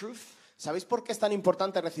as truth ¿Sabéis por qué es tan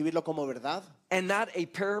importante recibirlo como verdad and not a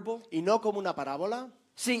parable? y no como una parábola?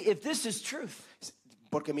 See, if this is truth,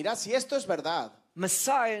 Porque mirad, si esto es verdad,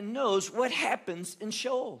 Messiah knows what happens in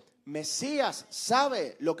Sheol. Mesías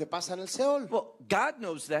sabe lo que pasa en el Seol. Well, God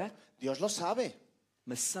knows that. Dios lo sabe.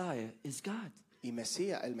 Messiah is God. Y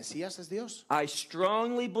el Mesías es Dios. I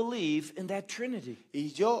strongly believe in that Trinity.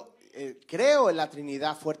 Y yo creo en la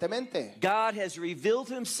Trinidad fuertemente. God has revealed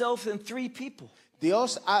himself in three people.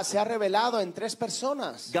 Dios se ha revelado en tres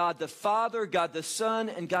personas. God the Father, God the Son,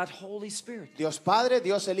 and God Holy Spirit. Dios Padre,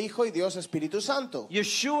 Dios el Hijo y Dios Espíritu Santo.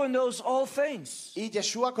 Yeshua knows all things. Y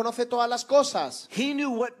Yeshua conoce todas las cosas. He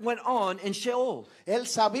knew what went on in Sheol. Él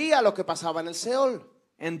sabía lo que pasaba en el Seol.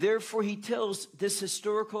 And therefore he tells this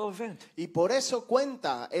historical event. Y por eso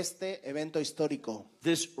cuenta este evento histórico.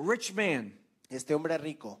 This rich man, Este hombre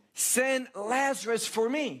rico send Lazarus for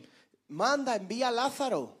me, envía a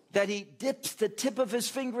Lázaro that he dips the tip of his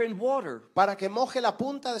finger in water para que moje la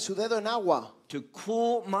punta de su dedo en agua to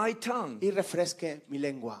cool my tongue. y refresque mi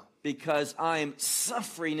lengua. because I am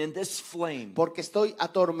suffering in this flame. porque estoy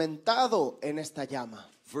atormentado en esta llama.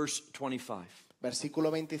 Verse 25.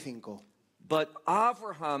 Versículo 25. But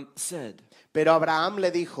Abraham said, Pero Abraham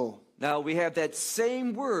le dijo, now we have that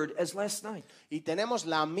same word as last night. y tenemos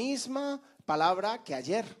la misma palabra que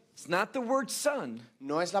ayer. It's not the word son,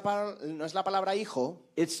 No es la palabra hijo,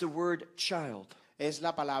 it's the word child. es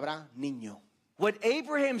la palabra niño. What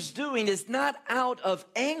Abraham's doing is not out of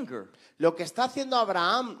anger. Lo que está haciendo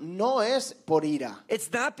Abraham no es por ira.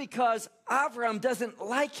 It's not because Abraham doesn't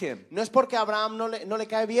like him. No es porque a Abraham no le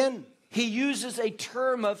cae bien, He uses a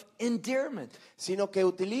term of endearment. sino que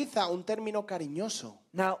utiliza un término cariñoso.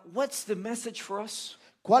 Now, what's the message for us?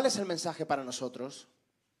 ¿Cuál es el mensaje para nosotros?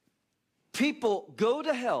 People go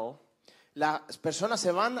to hell Las personas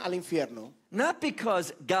se van al infierno not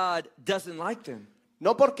because God doesn't like them.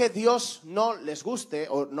 no porque Dios no les guste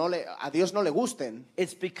o a Dios no le gusten,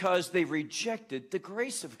 It's because they rejected the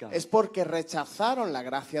grace of God. es porque rechazaron la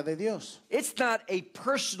gracia de Dios. It's not a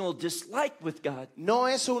personal dislike with God. No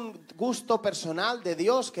es un gusto personal de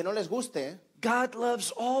Dios que no les guste, God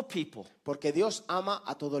loves all people. porque Dios ama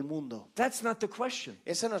a todo el mundo. That's not the question.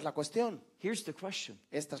 Esa no es la cuestión. Here's the question.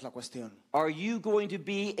 Esta es la cuestión. Are you going to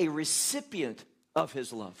be a recipient of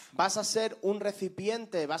his love? ¿Vas a ser un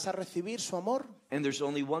recipiente? ¿Vas a recibir su amor? And there's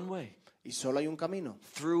only one way. Y solo hay un camino.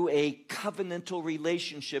 Through a covenantal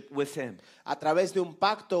relationship with him. A través de un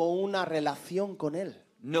pacto o una relación con Él.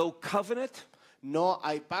 No covenant, No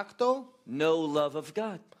hay pacto, no love of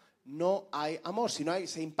God. no hay amor. Si no hay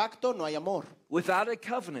ese impacto, no hay amor. Without a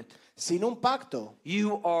covenant, Sin un pacto,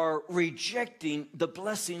 you are rejecting the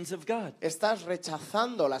blessings of God. estás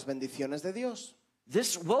rechazando las bendiciones de Dios.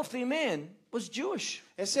 This wealthy man was Jewish.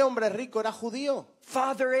 Ese hombre rico era judío.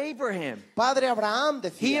 Father Abraham. Padre Abraham He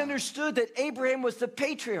decía. understood that Abraham was the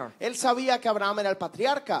patriarch, Él sabía que Abraham era el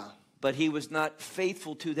patriarca, but he was not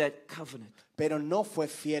faithful to that covenant. pero no fue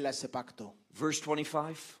fiel a ese pacto. Verse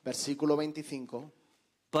 25. Versículo 25.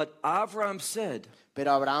 But Abraham said,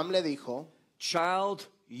 Pero Abraham le dijo, child,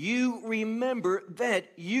 you remember that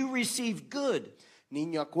you received good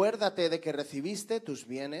niño, acuérdate de que recibiste tus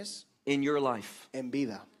bienes in your life, en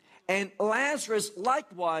vida. and Lazarus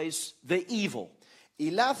likewise the evil.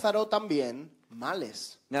 Y Lázaro también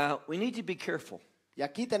males. Now, we need to be careful. Y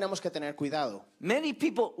aquí tenemos que tener cuidado. Many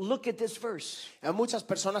people look at this verse Hay muchas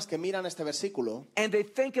personas que miran este versículo and they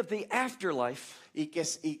think of the afterlife y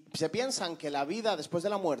se piensan que la vida después de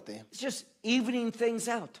la muerte as just evening things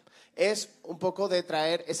out. es un poco de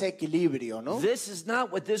traer ese equilibrio, ¿no? This is not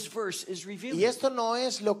what this verse is Y revealing. esto no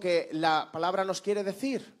es lo que la palabra nos quiere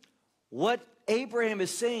decir. What Abraham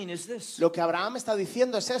is saying is this. Lo que Abraham está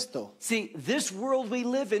diciendo es esto. See, this world we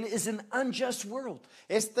live in is an unjust world.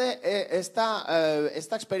 Esta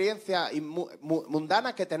experiencia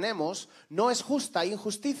mundana que tenemos no es justa, hay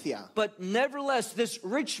injusticia. But nevertheless, this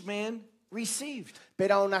rich man received.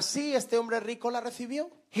 Pero aún así este hombre rico la recibió.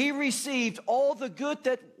 He received all the good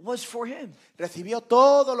that was for him. Recibió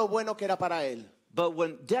todo lo bueno que era para él. But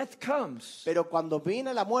when death comes, Pero cuando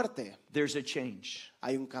viene la muerte, there's a change.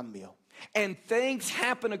 hay un cambio. And things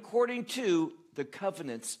happen according to the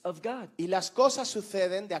covenants of God. Y las cosas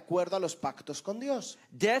suceden de acuerdo a los pactos con Dios.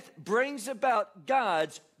 Death brings about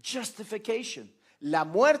God's justification. La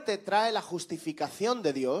muerte trae la justificación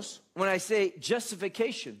de Dios. When I say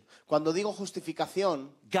justification, Cuando digo justificación,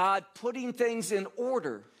 God putting things in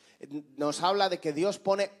order nos habla de que Dios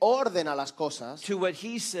pone orden a las cosas to what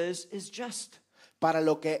he says is just. para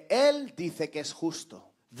lo que Él dice que es justo.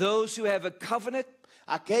 Those who have a covenant,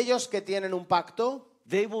 Aquellos que tienen un pacto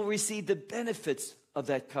they will receive the benefits of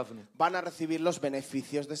that covenant. van a recibir los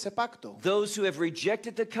beneficios de ese pacto. Those who have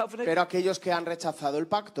rejected the covenant, Pero aquellos que han rechazado el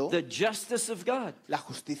pacto, the justice of God la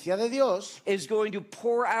justicia de Dios is going to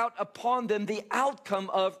pour out upon them the outcome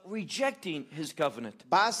of rejecting his covenant.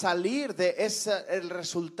 va a salir de el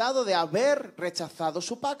resultado de haber rechazado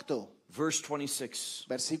su pacto. Verse 26.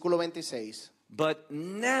 Versículo 26. But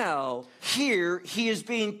now here he is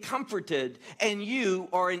being comforted and you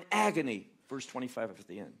are in agony. Verse 25 at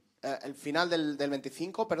the end. El final del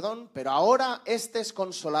 25, perdón. Pero ahora este es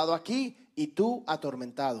consolado aquí y tú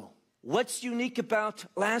atormentado. What's unique about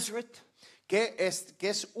Lazarus? ¿Qué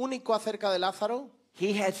es único acerca de Lázaro?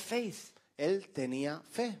 He had faith. Él tenía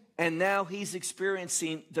fe. And now he's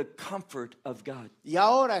experiencing the comfort of God. Y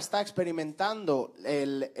ahora está experimentando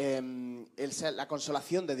la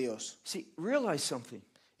consolación de Dios. See, realize something.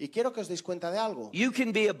 Y quiero que os deis cuenta de algo. You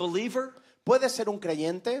can be a believer. Puedes ser un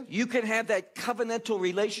creyente, You can have that covenantal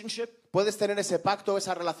relationship, puedes tener ese pacto,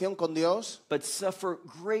 esa relación con Dios, but suffer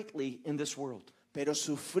greatly in this world. pero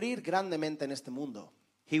sufrir grandemente en este mundo.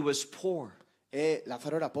 He was poor.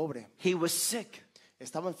 Lázaro era pobre, He was sick.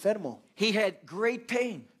 Estaba enfermo, He had great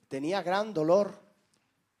pain. tenía gran dolor,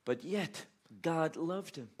 But yet, God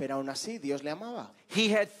loved him. pero aún así Dios le amaba. He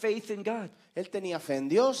had faith in God. Él tenía fe en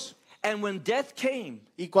Dios. And when death came,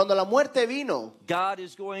 Y cuando la muerte vino, God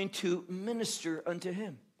is going to minister unto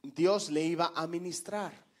him. Dios le iba a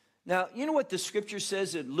ministrar. Now, you know what the scripture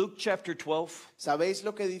says in Luke chapter 12? ¿Sabéis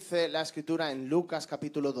lo que dice la escritura en Lucas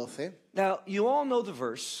capítulo 12? Now, you all know the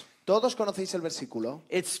verse. Todos conocéis el versículo.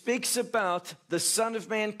 It speaks about the Son of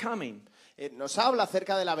Man coming Nos habla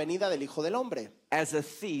acerca de la venida del Hijo del Hombre, as a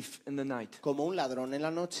thief in the night. como un ladrón en la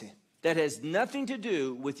noche. That has nothing to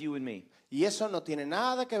do with you and me. Y eso no tiene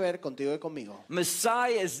nada que ver contigo y conmigo.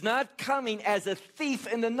 Messiah is not coming as a thief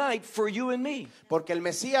in the night for you and me. Porque el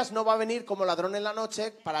Mesías no va a venir como ladrón en la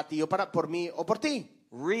noche para ti o por mí o por ti.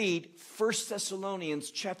 Read 1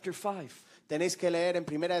 Thessalonians chapter 5. Tenéis que leer en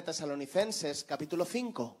 1 de Tesalonicenses capítulo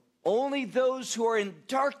 5. Only those who are in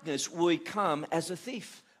darkness will come as a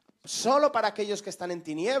thief. Solo para aquellos que están en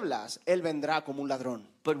tinieblas, Él vendrá como un ladrón.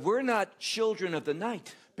 But we're not children of the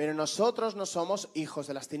night. Pero nosotros no somos hijos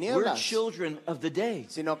de las We're tinieblas, children of the day.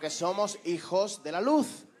 sino que somos hijos de la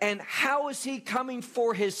luz. And how is he coming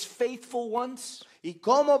for his faithful ones? ¿Y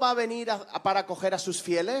cómo va a venir para acoger a sus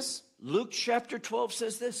fieles? Luke chapter 12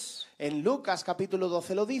 says this. En Lucas capítulo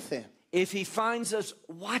 12 lo dice. If he finds us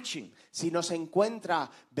watching, Si nos encuentra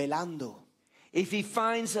velando, if he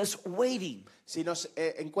finds us waiting, si nos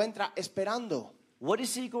encuentra esperando, what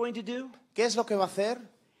is he going to do? ¿qué es lo que va a hacer?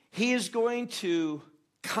 He is going to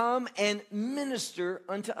come and minister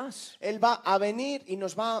unto us. Él va a venir y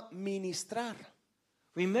nos va a ministrar.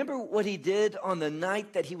 Remember what he did on the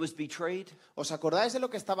night that he was betrayed? ¿Os acordáis de lo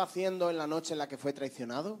que estaba haciendo en la noche en la que fue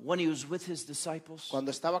traicionado? When he was with his disciples?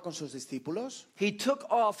 Cuando estaba con sus discípulos, He took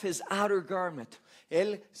off his outer garment.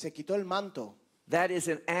 Él se quitó el manto. That is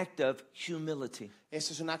an act of humility.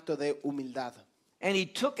 Eso es un acto de humildad. And he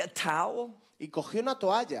took a towel, Y cogió una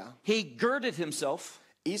toalla he girded himself,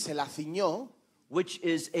 y se la ciñó, which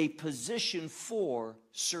is a position for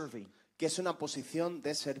serving. que es una posición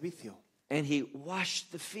de servicio. And he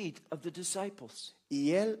washed the feet of the disciples.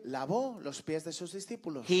 Y Él lavó los pies de sus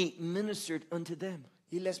discípulos He ministered unto them.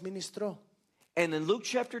 y les ministró. And in Luke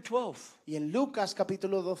chapter 12, Y en Lucas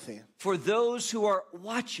capítulo 12, for those who are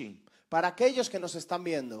watching, para aquellos que nos están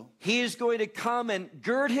viendo, he is going to come and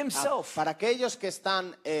gird himself para aquellos que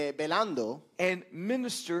están velando, and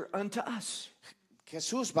minister unto us.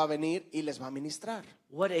 Jesús va a venir y les va a ministrar.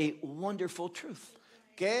 What a wonderful truth.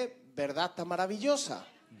 ¡Qué verdad tan maravillosa!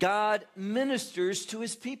 God ministers to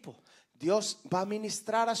his people. Dios va a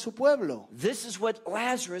ministrar a su pueblo. This is what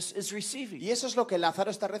Lazarus is receiving. Y eso es lo que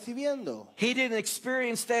Lázaro está recibiendo. He didn't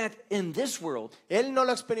experience that in this world, Él no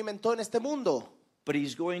lo experimentó en este mundo, but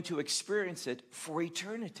he's going to experience it for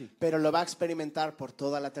eternity. pero lo va a experimentar por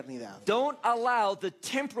toda la eternidad. Don't allow the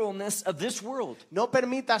temporalness of this world No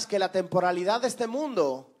permitas que la temporalidad de este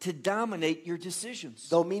mundo to dominate your decisions.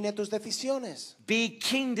 domine tus decisiones. Be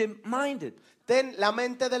kingdom minded. Ten la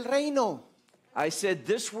mente del reino. I said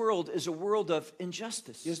this world is a world of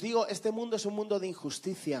injustice, Y os digo, este mundo es un mundo de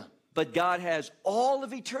injusticia, but God has all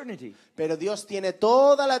of eternity pero Dios tiene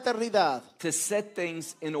toda la eternidad to set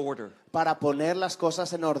things in order. para poner las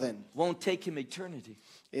cosas en orden. Won't take him eternity.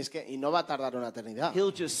 Y no va a tardar una eternidad.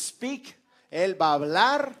 He'll just speak Él va a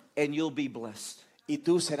hablar and you'll be blessed. y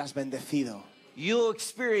tú serás bendecido. You'll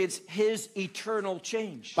experience his eternal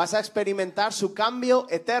change. Vas a experimentar su cambio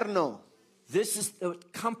eterno. This is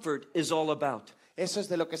what comfort is all about. Eso es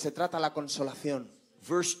de lo que se trata la consolación.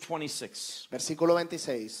 Verse 26. Versículo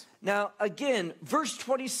 26. Now, again, verse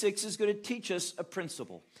 26 is going to teach us a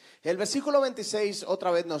principle. El versículo 26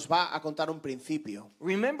 otra vez nos va a contar un principio.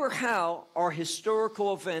 Remember how our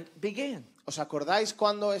historical event began. ¿Os acordáis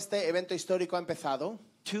cuando este evento histórico ha empezado?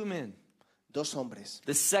 2 men. 2 hombres.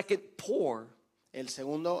 The second poor, El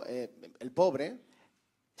segundo, el pobre,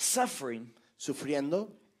 suffering, sufriendo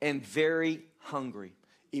and very hungry.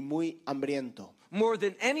 y muy hambriento. More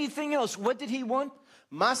than anything else, what did he want?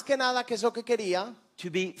 Más que nada, ¿qué es lo que quería? To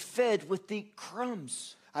be fed with the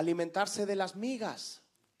crumbs. Alimentarse de las migas.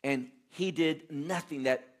 And he did nothing,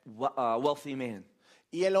 that wealthy man.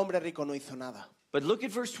 Y el hombre rico no hizo nada. But look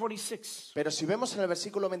at verse 26. Pero si vemos en el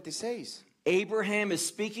versículo 26, Abraham is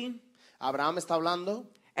speaking, Abraham está hablando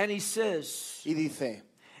and he says, y dice,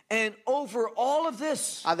 and over all of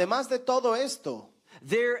this, además de todo esto,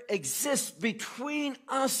 there exists between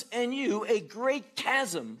us and you a great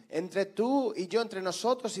chasm, entre tú y yo, entre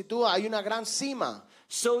nosotros y tú, hay una gran cima,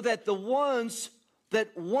 so that the ones that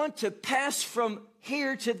want to pass from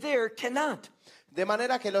here to there cannot. De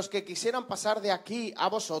manera que los que quisieran pasar de aquí a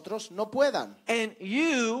vosotros no puedan. And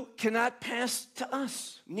you cannot pass to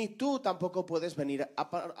us. Ni tú tampoco puedes venir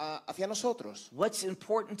hacia nosotros. What's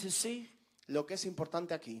important to see? Lo que es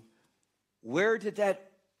importante aquí. Where did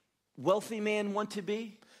that wealthy man want to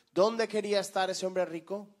be? ¿Dónde quería estar ese hombre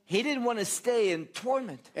rico? He didn't want to stay in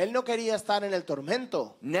torment. Él no quería estar en el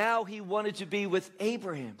tormento. Now he wanted to be with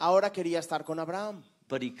Abraham, Ahora quería estar con Abraham,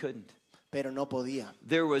 but he couldn't. pero no podía.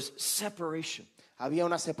 There was separation. Había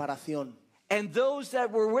una separación. And those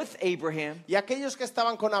that were with Abraham, Y aquellos que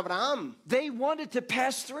estaban con Abraham they wanted to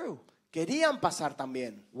pass through. querían pasar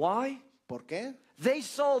también. Why? ¿Por qué? They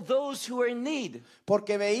saw those who were in need,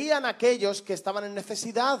 Porque veían a aquellos que estaban en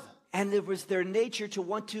necesidad. and it was their nature to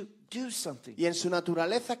want to do something, Y en su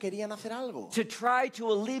naturaleza querían hacer algo. to try to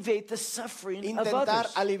alleviate the suffering of Intentar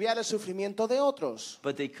others. aliviar el sufrimiento de otros.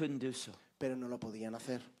 But they couldn't do so. Pero no lo podían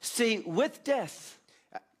hacer. See, with death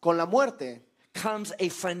Con la muerte comes a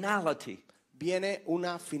finality. viene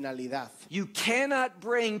una finalidad. You cannot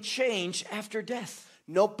bring change after death.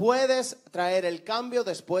 No puedes traer el cambio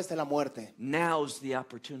después de la muerte. Now's the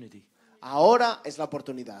opportunity Ahora es la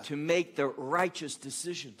oportunidad to make the righteous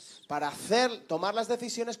decisions, para tomar las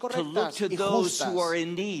decisiones to look correctas to y those justas. who are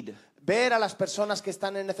in need, Ver a las personas que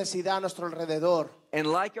están en necesidad a nuestro alrededor. and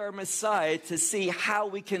like our Messiah, to see how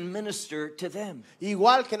we can minister to them.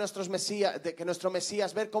 Igual que nuestro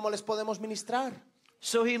Mesías, ver cómo les podemos ministrar.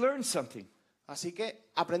 So he learned something. Así que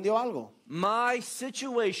aprendió algo. My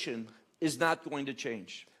situation is not going to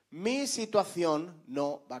change. Mi situación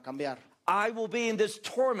no va a cambiar. I will be in this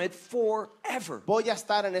torment forever. Voy a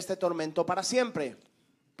estar en este tormento para siempre.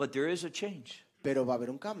 But there is a change. Pero va a haber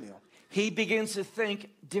un cambio. He begins to think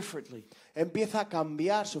differently. Empieza a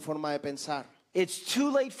cambiar su forma de pensar. It's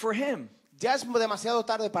too late for him, Ya es demasiado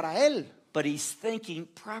tarde para él, but he's thinking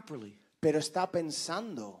properly. pero está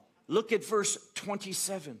pensando. Look at verse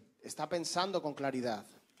 27. Está pensando con claridad.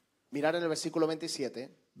 Mirar en el versículo 27.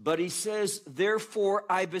 But he says, therefore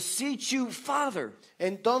I beseech you, Father,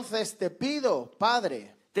 Entonces te pido,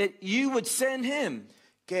 Padre, that you would send him.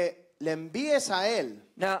 que le envíes a él.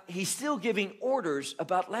 Now, he's still giving orders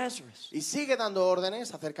about Lazarus. Y sigue dando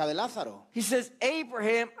órdenes acerca de Lázaro. He says,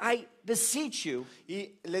 Abraham, I beseech you,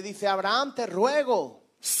 Y le dice a Abraham, te ruego,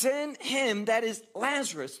 send him, that is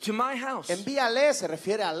Lazarus, to my house, envíale, se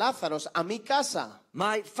refiere a Lázaro, a mi casa,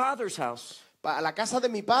 my father's house, a la casa de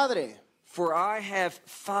mi padre, for I have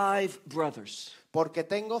 5 brothers. porque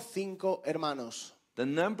tengo 5 hermanos. The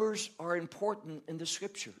numbers are important in the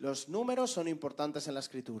scripture. Los números son importantes en la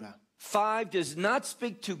escritura. 5 does not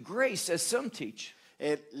speak to grace, as some teach.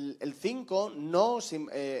 El 5 no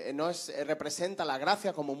representa la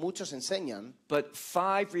gracia como muchos enseñan, But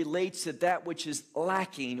 5 relates to that which is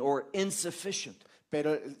lacking or insufficient.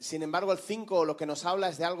 pero sin embargo el 5 lo que nos habla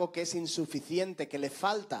es de algo que es insuficiente, que le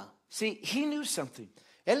falta. See, he knew something,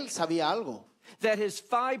 Él sabía algo, that his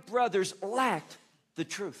 5 brothers lacked the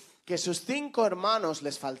truth. que sus 5 hermanos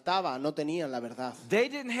les faltaba, no tenían la verdad. They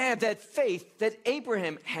didn't have that faith that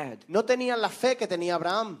Abraham had. No tenían la fe que tenía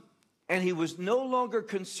Abraham. And he was no longer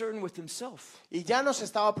concerned with himself, Y ya no se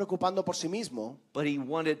estaba preocupando por sí mismo, but he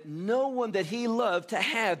wanted no one that he loved to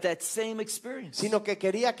have that same experience. sino que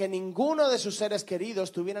quería que ninguno de sus seres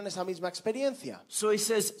queridos tuvieran esa misma experiencia. So he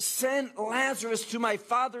says, send Lazarus to my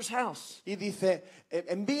father's house, Y dice,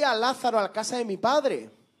 envía a Lázaro a la casa de mi padre,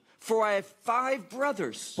 for I have 5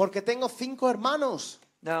 brothers. porque tengo 5 hermanos.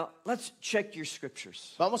 Now, let's check your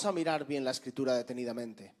scriptures. Vamos a mirar bien la escritura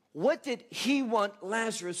detenidamente. What did he want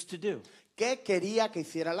Lazarus to do? ¿Qué quería que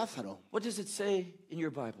hiciera Lázaro? What does it say in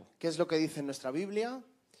your Bible? ¿Qué es lo que dice en nuestra Biblia?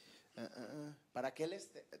 Para que les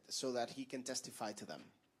so that he can testify to them.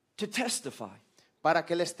 To testify. Para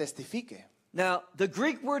que les testifique. Now, the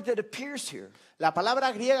Greek word that appears here La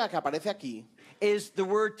palabra griega que aparece aquí is the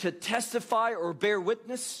word to testify or bear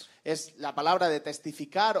witness. es la palabra de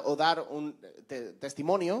testificar o dar un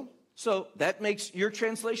testimonio. So that makes your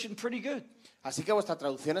translation pretty good. Así que vuestra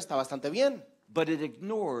traducción está bastante bien, But it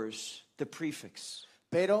ignores the prefix.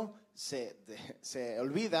 pero se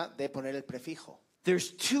olvida de poner el prefijo.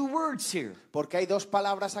 There's 2 words here. Porque hay 2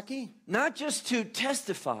 palabras aquí. Not just to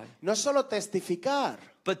testify, No solo testificar,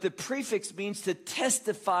 but the prefix means to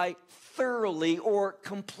testify thoroughly or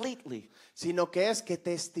completely. sino que es que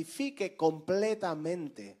testifique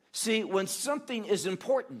completamente. See, when something is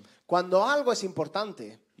important, Cuando algo es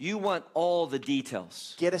importante, You want all the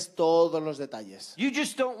details. Quieres todos los detalles. You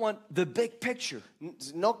just don't want the big picture.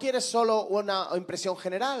 No quieres solo una impresión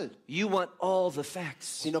general, You want all the facts.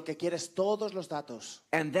 sino que quieres todos los datos.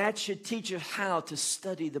 And that should teach us how to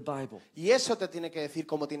study the Bible. Y eso te tiene que decir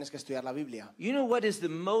cómo tienes que estudiar la Biblia. You know what is the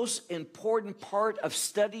most important part of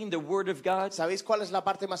studying the Word of God? ¿Sabéis cuál es la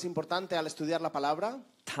parte más importante al estudiar la palabra?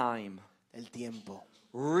 Time. El tiempo.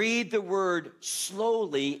 Read the Word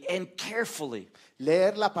slowly and carefully.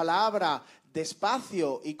 Leer la palabra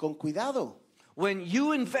despacio y con cuidado. When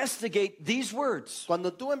you investigate these words,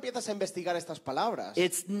 Cuando tú empiezas a investigar estas palabras,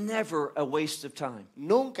 it's never a waste of time.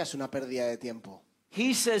 nunca es una pérdida de tiempo.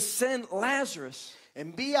 He says, send Lazarus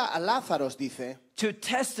Envía a Lázaro, dice, to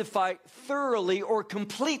testify thoroughly or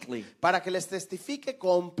completely. para que les testifique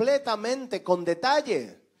completamente, con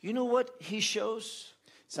detalle. You know what he shows?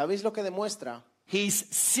 ¿Sabéis lo que demuestra? He's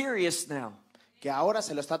serious now, Que ahora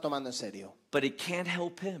se lo está tomando en serio, but it can't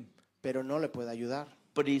help him. pero no le puede ayudar.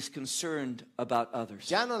 But he's concerned about others.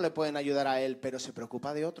 Ya no le pueden ayudar a él, pero se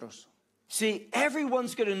preocupa de otros. See,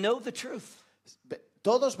 everyone's going to know the truth.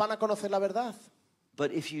 Todos van a conocer la verdad,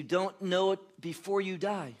 But if you don't know it before you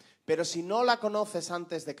die, pero si no la conoces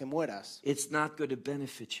antes de que mueras, it's not going to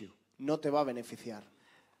benefit you. no te va a beneficiar.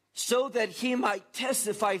 So that he might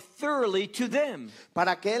testify thoroughly to them,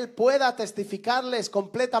 Para que él pueda testificarles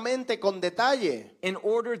completamente, con detalle, in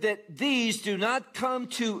order that these do not come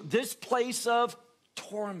to this place of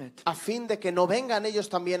torment. a fin de que no vengan ellos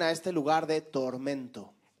también a este lugar de tormento.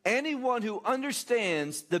 Anyone who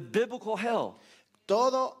understands the biblical hell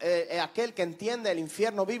Todo aquel que entiende el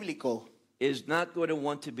infierno bíblico is not going to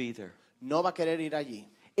want to be there. no va a querer ir allí.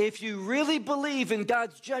 If you really believe in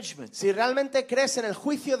God's judgment, Si realmente crees en el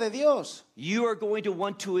juicio de Dios, you are going to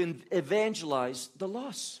want to evangelize the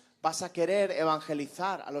lost. vas a querer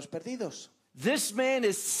evangelizar a los perdidos. This man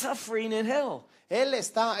is suffering in hell.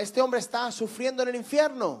 Este hombre está sufriendo en el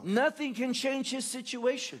infierno. Nothing can change his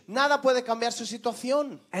situation. Nada puede cambiar su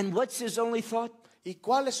situación. And what's his only thought? ¿Y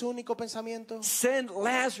cuál es su único pensamiento? Send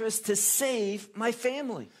Lazarus to save my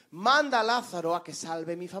family. Manda a Lázaro a que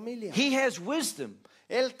salve mi familia. He has wisdom,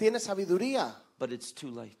 Él tiene sabiduría, but it's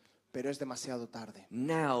too late. pero es demasiado tarde.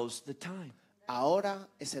 Now's the time. Ahora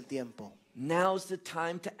es el tiempo. Now's the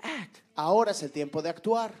time to act. Ahora es el tiempo de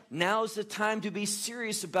actuar. Now's the time to be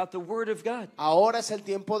serious about the Word of God. Ahora es el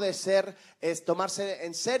tiempo de tomarse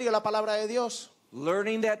en serio la palabra de Dios,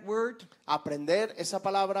 Learning that Word aprender esa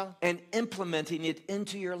palabra and implementing it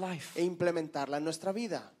into your life. e implementarla en nuestra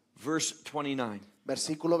vida. Verse 29.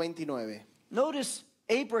 Versículo 29. Notice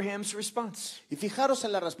Abraham's response. Y fijaros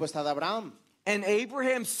en la respuesta de Abraham. And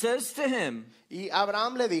Abraham says to him, Y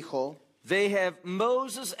Abraham le dijo, they have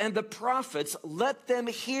Moses and the prophets, let them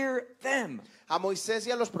hear them. a Moisés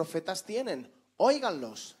y a los profetas tienen,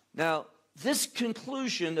 óiganlos. Now, this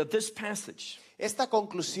conclusion of this passage Esta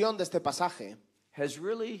conclusión de este pasaje has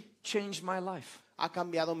really changed my life. ha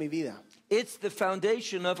cambiado mi vida. It's the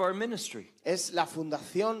foundation of our ministry. Es la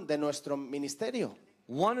fundación de nuestro ministerio.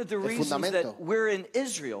 One of the El reasons fundamento. that we're in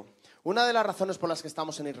Israel, Una de las razones por las que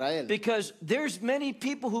estamos en Israel because there's many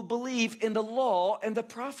people who believe in the law and the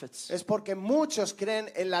prophets. es porque muchos creen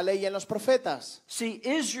en la ley y en los profetas. See,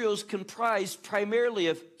 Israel's comprised primarily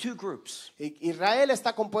of two groups. Israel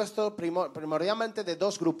está compuesto primordialmente de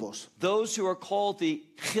dos grupos. Those who are called the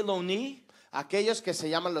Chiloni, Aquellos que se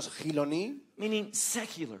llaman los Giloní, meaning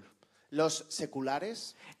secular, los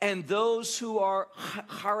seculares, and those who are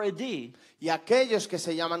Haredi, y aquellos que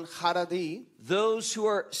se llaman Haradí, those who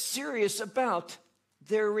are serious about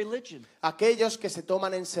their religion. aquellos que se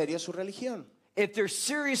toman en serio su religión. If they're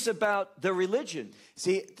serious about the religion,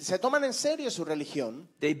 Si se toman en serio su religión,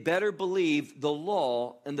 they better believe the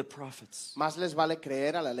law and the prophets. más les vale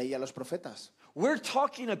creer a la ley y a los profetas. We're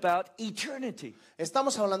talking about eternity.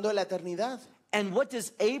 Estamos hablando de la eternidad. And what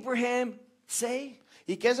does Abraham say?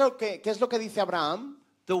 ¿Y qué es lo que dice Abraham?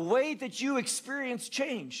 The way that you experience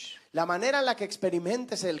change La manera en la que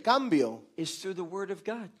experimentes el cambio is through the Word of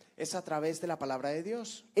God. es a través de la palabra de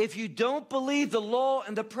Dios. If you don't believe the law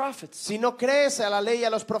and the prophets, Si no crees a la ley y a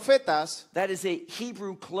los profetas, that is a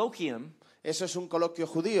Hebrew colloquium eso es un coloquio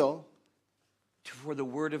judío, for the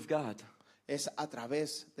Word of God. es a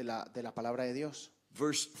través de la palabra de Dios.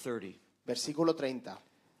 Verse 30. Versículo 30.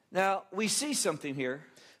 Now, we see something here,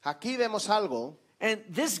 Aquí vemos algo. and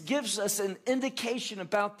this gives us an indication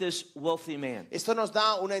about this wealthy man. Esto nos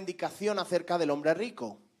da una indicación acerca del hombre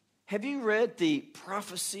rico. Have you read the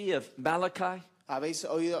prophecy of Malachi?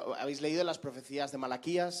 ¿Habéis leído las profecías de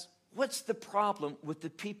Malaquías? What's the problem with the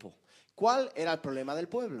people? ¿Cuál era el problema del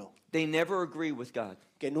pueblo? They never agree with God.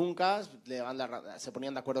 Que nunca se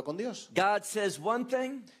ponían de acuerdo con Dios. God says one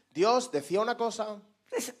thing, Dios decía una cosa,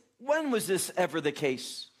 When was this ever the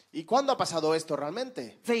case? ¿Y cuándo ha pasado esto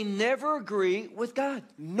realmente? They never agree with God.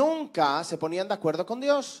 Nunca se ponían de acuerdo con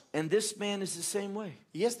Dios. And this man is the same way.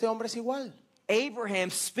 Y este hombre es igual. Abraham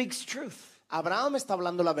speaks truth, Abraham está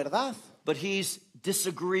hablando la verdad, but he's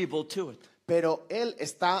disagreeable to it. pero él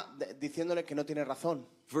está diciéndole que no tiene razón.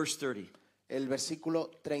 Verse 30. El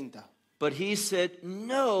versículo 30. But he said,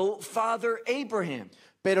 "No, Father Abraham."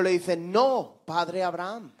 Pero le dice, no, padre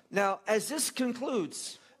Abraham. Now, as this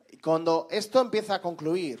concludes, Y cuando esto empieza a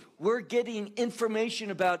concluir, we're getting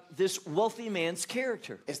information about this wealthy man's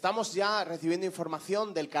character. estamos ya recibiendo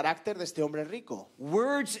información del carácter de este hombre rico.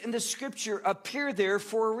 Words in the scripture appear there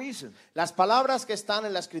for a reason. Las palabras que están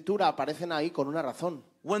en la escritura aparecen ahí con una razón.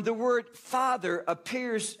 When the word father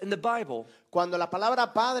appears in the Bible, Cuando la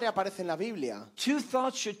palabra padre aparece en la Biblia, two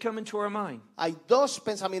thoughts should come into our mind. hay dos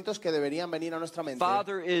pensamientos que deberían venir a nuestra mente.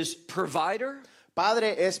 Father is provider,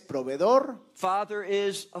 Padre es proveedor, father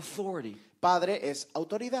is authority. padre es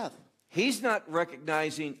autoridad. He's not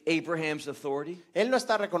recognizing Abraham's authority. Él no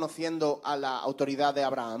está reconociendo a la autoridad de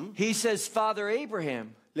Abraham. He says, Father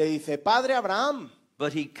Abraham, Le dice, padre Abraham,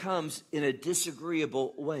 but he comes in a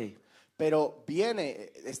disagreeable way. pero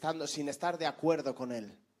viene estando sin estar de acuerdo con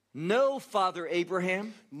él. No, Father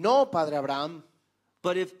Abraham, No, padre Abraham,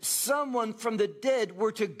 but if someone from the dead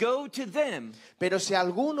were to go to them, pero si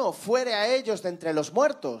alguno fuere a ellos de entre los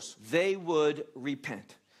muertos, they would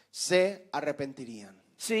repent. se arrepentirían.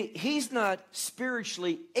 See, he's not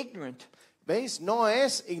spiritually ignorant. ¿Veis? No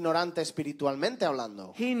es ignorante espiritualmente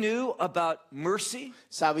hablando. He knew about mercy.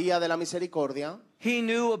 Sabía de la misericordia, He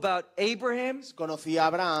knew about Abraham, conocía a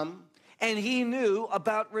Abraham and he knew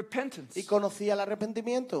about repentance. y conocía el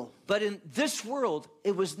arrepentimiento. But in this world,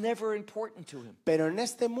 it was never important to him. Pero en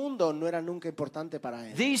este mundo no era nunca importante para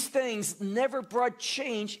él. These things never brought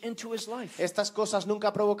change into his life. Estas cosas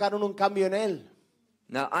nunca provocaron un cambio en él.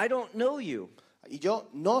 Now, I don't know you, Y yo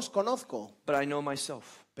no os conozco, but I know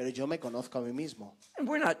myself. pero yo me conozco a mí mismo. And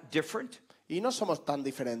we're not different. Y no somos tan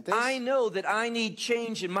diferentes. I know that I need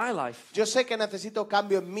change in my life. Yo sé que necesito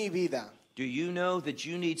cambio en mi vida. Do you know that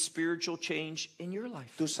you need spiritual change in your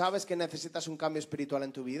life? ¿Tú sabes que necesitas un cambio espiritual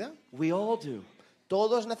en tu vida? We all do.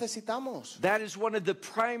 Todos necesitamos. That is one of the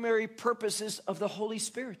primary purposes of the Holy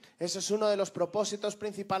Spirit, Eso es uno de los propósitos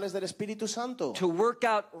principales del Espíritu Santo. to work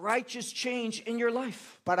out righteous change in your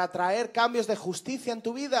life. Para traer cambios de justicia en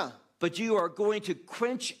tu vida. But you are going to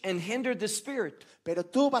quench and hinder the Spirit Pero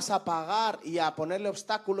tú vas a apagar y a ponerle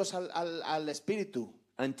obstáculos al Espíritu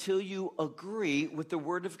until you agree with the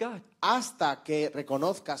Word of God. hasta que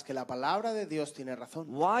reconozcas que la palabra de Dios tiene razón.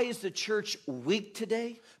 Why is the church weak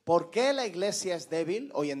today? ¿Por qué la iglesia es débil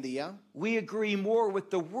hoy en día? We agree more with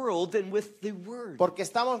the world than with the Word. Porque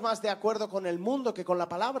estamos más de acuerdo con el mundo que con la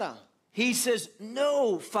palabra. He says,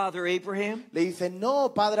 "No, Father Abraham, Le dice, no,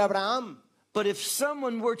 padre Abraham, but if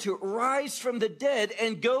someone were to rise from the dead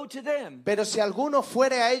and go to them, pero si alguno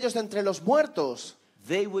fuere a ellos de entre los muertos,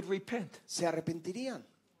 they would repent." se arrepentirían.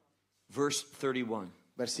 Verse 31.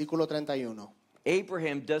 Versículo 31.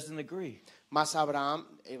 Abraham doesn't agree. Mas Abraham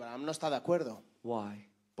no está de acuerdo. Why?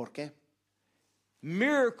 ¿Por qué?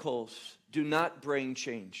 Miracles do not bring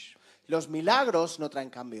change. Los milagros no traen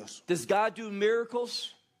cambios. Does God do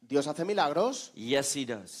miracles? ¿Dios hace milagros? Yes, he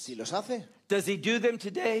does. Sí los hace. Does he do them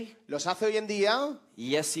today? ¿Los hace hoy en día?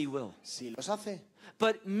 Yes, he will. Sí los hace.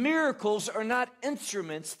 But miracles are not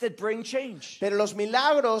instruments that bring change. Pero los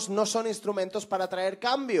milagros no son instrumentos para traer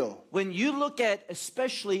cambio. When you look at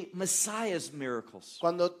especially Messiah's miracles,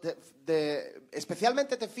 Cuando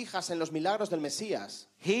especialmente te fijas en los milagros del Mesías,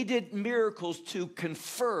 he did miracles to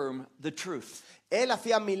confirm the truth. él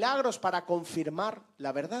hacía milagros para confirmar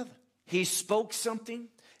la verdad. He spoke something,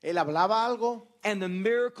 Él hablaba algo and the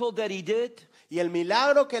miracle that he did, y el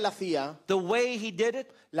milagro que él hacía, the way he did it,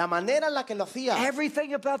 la manera en la que lo hacía,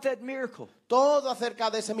 everything about that miracle todo acerca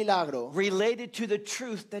de ese milagro related to the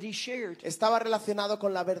truth that he shared estaba relacionado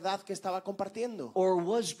con la verdad que estaba compartiendo or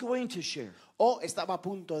was going to share. o estaba a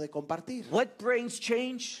punto de compartir. What brings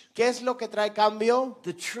change? ¿Qué es lo que trae cambio?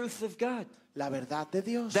 The truth of God. La verdad de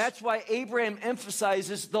Dios. That's why Abraham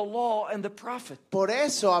emphasizes the law and the prophet. Por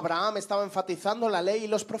eso Abraham estaba enfatizando la ley y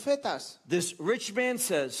los profetas. This rich man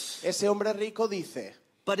says, Ese hombre rico dice,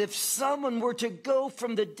 but if someone were to go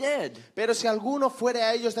from the dead, pero si alguno fuere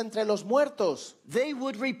a ellos de entre los muertos, they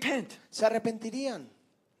would repent. se arrepentirían.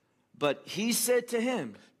 But he said to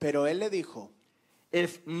him, Pero él le dijo,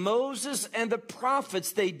 if Moses and the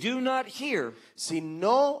prophets, they do not hear. si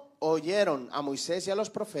no oyeron a Moisés y a los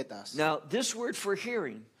profetas, Now, this word for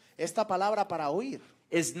hearing esta palabra para oír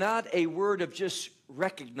is not a word of just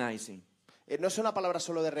recognizing. no es una palabra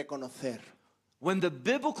solo de reconocer. When the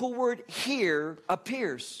biblical word hear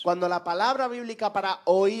appears, Cuando la palabra bíblica para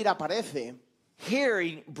oír aparece,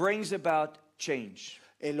 hearing brings about change.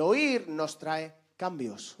 el oír nos trae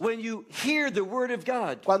cambios. When you hear the word of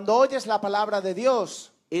God, Cuando oyes la palabra de Dios,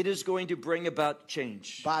 it is going to bring about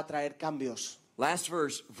change. va a traer cambios. Last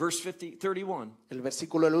verse, verse 31. El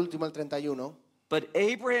versículo, el último, el 31. But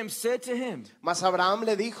Abraham said to him, Mas Abraham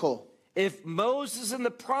le dijo, if Moses and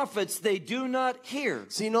the prophets, they do not hear,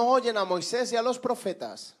 si no oyen a Moisés y a los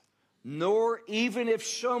profetas, nor even if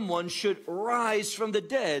someone should rise from the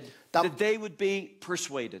dead, that they would be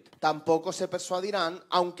persuaded. tampoco se persuadirán,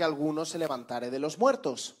 aunque alguno se levantare de los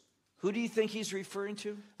muertos. Who do you think he's referring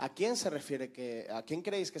to? ¿A quién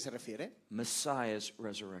creéis que se refiere? Messiah's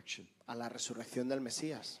resurrection. A la resurrección del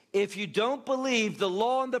Mesías. If you don't believe the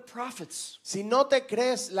law and the prophets, Si no te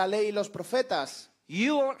crees la ley y los profetas,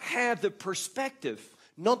 you won't have the perspective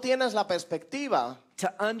no tienes la perspectiva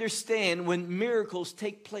to understand when miracles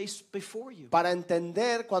take place before you. para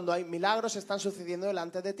entender cuando hay milagros están sucediendo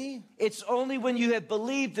delante de ti. It's only when you have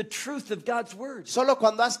believed the truth of God's word Solo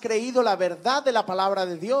cuando has creído la verdad de la palabra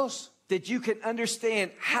de Dios that you can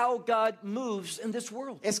understand how God moves in this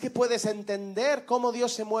world. es que puedes entender cómo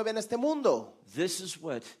Dios se mueve en este mundo. This is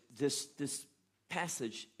what this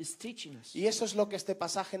passage is teaching us. Y eso es lo que este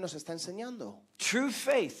pasaje nos está enseñando. True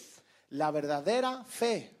faith La verdadera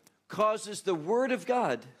fe causes the word of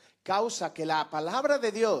God causa que la palabra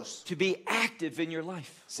de Dios to be active in your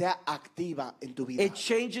life. sea activa en tu vida. It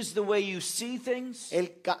changes the way you see things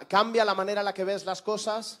Él cambia la manera en la que ves las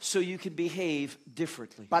cosas so you can behave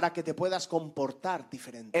differently. para que te puedas comportar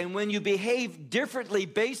diferente. And when you behave differently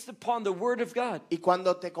based upon the word of God, Y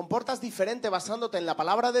cuando te comportas diferente basándote en la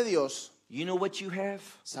palabra de Dios, you know what you have?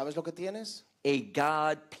 ¿sabes lo que tienes? A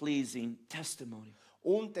God-pleasing testimony.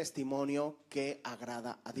 Un testimonio que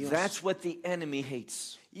agrada a Dios. That's what the enemy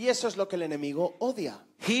hates. Y eso es lo que el enemigo odia.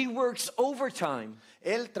 He works overtime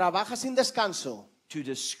Él trabaja sin descanso to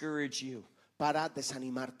discourage you para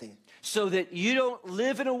desanimarte, so that you don't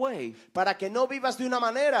live in a way para que no vivas de una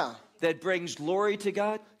manera that brings glory to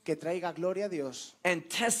God que traiga gloria a Dios and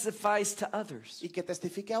testifies to others y que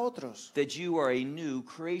testifique a otros that you are a new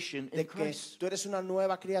creation in de que Christ. tú eres una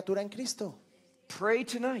nueva criatura en Cristo. Pray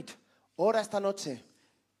tonight. Ora esta noche.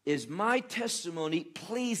 Is my testimony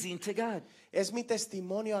pleasing to God? ¿Es mi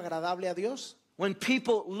testimonio agradable a Dios? When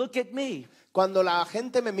people look at me, Cuando la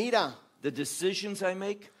gente me mira, the decisions I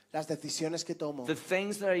make, las decisiones que tomo, the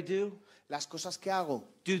things that I do, las cosas que hago,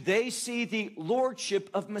 do they see the lordship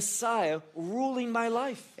of Messiah ruling my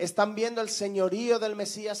life? ¿están viendo el señorío del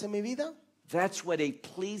Mesías en mi vida? That's what a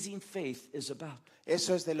pleasing faith is about.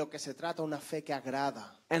 Eso es de lo que se trata, una fe que agrada.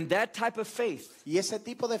 And that type of faith Y ese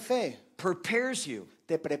tipo de fe prepares you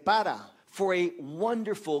te prepara for a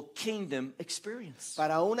wonderful kingdom experience.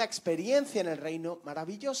 para una experiencia en el reino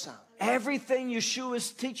maravillosa. Everything Yeshua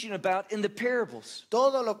is teaching about in the parables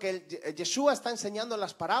Todo lo que Yeshua está enseñando en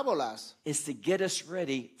las parábolas is to get us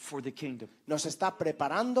ready for the kingdom. nos está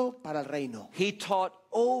preparando para el reino. He taught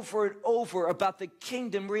over and over about the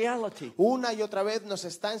kingdom reality. Una y otra vez nos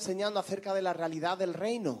está enseñando acerca de la realidad del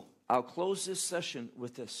reino. I'll close this session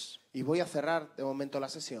with this. Y voy a cerrar de momento la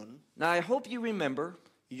sesión. Now, I hope you remember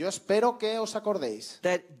Y yo espero que os acordéis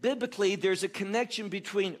that biblically there's a connection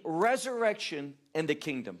between resurrection and the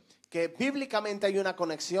kingdom. que bíblicamente hay una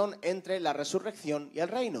conexión entre la resurrección y el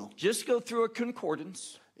reino. Just go through a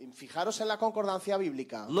concordance. Fijaros en la concordancia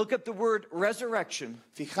bíblica. Look up the word resurrection.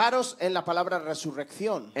 Fijaros en la palabra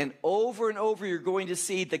resurrección. And over you're going to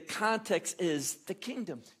see the context is the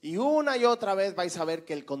kingdom. Y una y otra vez vais a ver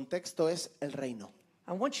que el contexto es el reino.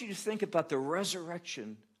 I want you to think about the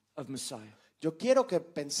resurrection of Messiah. Yo quiero que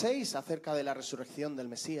penséis acerca de la resurrección del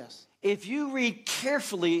Mesías. If you read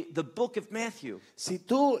carefully the book of Matthew, Si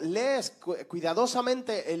tú lees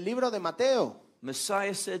cuidadosamente el libro de Mateo,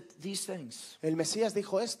 Messiah said these things. el Mesías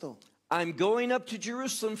dijo esto: I'm going up to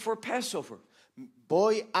Jerusalem for Passover.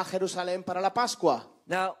 voy a Jerusalén para la Pascua.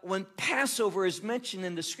 Now, when Passover is mentioned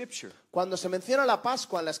in the scripture, Cuando se menciona la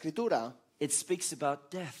Pascua en la Escritura, it speaks about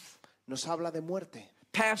death. nos habla de muerte.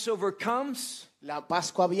 Passover comes, La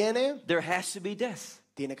Pascua viene, there has to be death.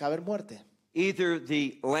 tiene que haber muerte. Either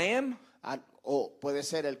the lamb O puede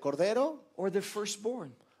ser el cordero or the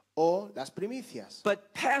firstborn. o las primicias. But O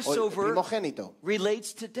el Passover primogénito.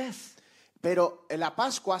 relates to death. Pero en la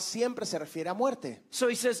Pascua siempre se refiere a muerte. So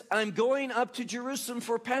he says, I'm going up to Jerusalem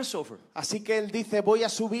for Passover. Así que él dice: voy a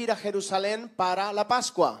subir a Jerusalén para la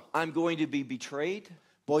Pascua. I'm going to be betrayed.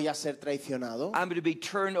 Voy a ser traicionado. I'm going to be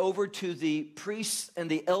turned over to the priests and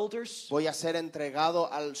the elders. Voy a ser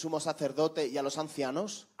entregado al sumo sacerdote y a los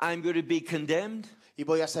ancianos. I'm going to be condemned. Y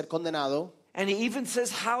voy a ser condenado. And he even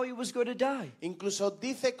says how he was going to die. Incluso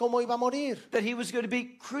dice cómo iba a morir, That he was going to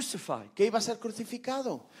be crucified. que iba a ser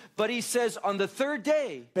crucificado. But he says on the third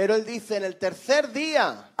day, Pero él dice, en el tercer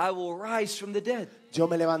día, I will rise from the dead. yo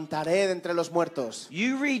me levantaré de entre los muertos.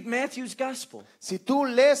 You read Matthew's gospel. Si tú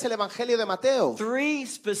lees el Evangelio de Mateo, 3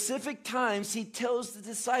 specific times he tells the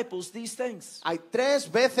disciples these things. hay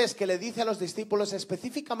 3 veces que le dice a los discípulos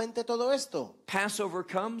específicamente todo esto. Passover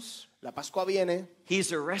comes, La Pascua viene,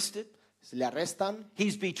 he's arrested, le arrestan,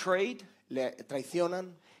 he's betrayed, le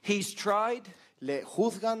traicionan, he's tried, le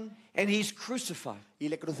juzgan and he's crucified. y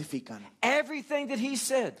le crucifican. Everything that he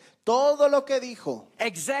said, Todo lo que dijo,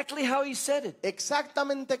 exactly how he said it,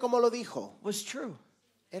 exactamente como lo dijo, was true.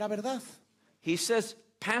 era verdad. He says,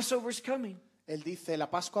 Passover's coming. Él dice, la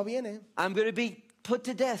Pascua viene, I'm going to be put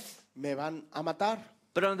to death. me van a matar,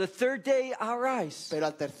 But on the third day, I'll rise. pero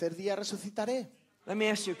al tercer día resucitaré. Let me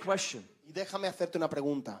ask you a question. Y déjame hacerte una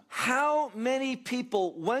pregunta. How many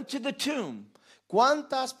people went to the tomb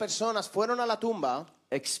 ¿Cuántas personas fueron a la tumba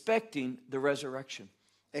expecting the resurrection?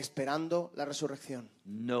 esperando la resurrección?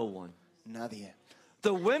 No one. Nadie.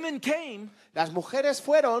 The women came Las mujeres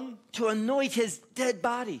fueron to anoint his dead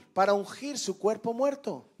body. para ungir su cuerpo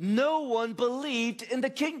muerto. No one believed in the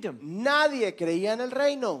kingdom. Nadie creía en el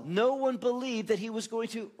reino. No one believed that he was going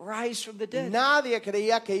to rise from the dead. Nadie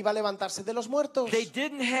creía que iba a levantarse de los muertos. They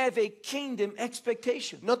didn't have a kingdom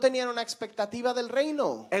expectation. No tenían una expectativa del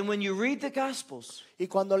reino. And when you read the Gospels Y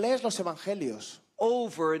cuando lees los evangelios,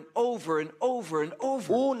 over and over and over and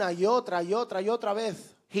over, una y otra y otra y otra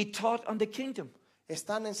vez, he taught on the kingdom.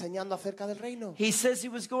 están enseñando acerca del reino. He says he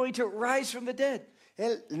was going to rise from the dead.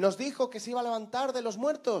 Él nos dijo que se iba a levantar de los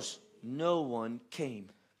muertos, No one came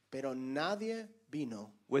pero nadie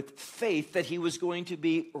vino with faith that he was going to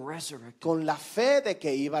be resurrected. con la fe de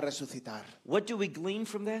que iba a resucitar. What do we glean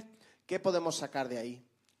from that? ¿Qué podemos sacar de ahí?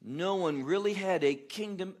 No one really had a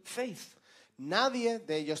kingdom faith. Nadie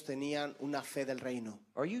de ellos tenían una fe del reino.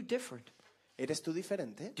 Are you different? ¿Eres tú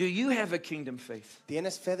diferente? Do you have a kingdom faith?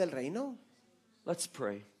 ¿Tienes fe del reino? Let's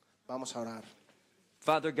pray. Vamos a orar.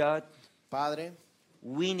 Father God, Padre,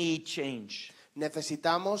 we need change.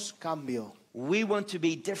 necesitamos cambio. We want to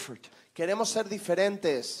be different. Queremos ser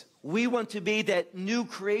diferentes. We want to be that new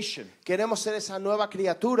creation, Queremos ser esa nueva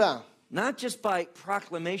criatura, not just by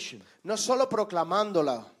proclamation, no solo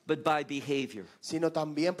proclamándola, but by behavior. sino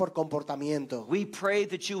también por comportamiento. We pray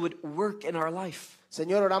that you would work in our life,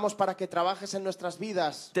 Señor, oramos para que trabajes en nuestras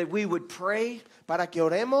vidas, that we would pray para que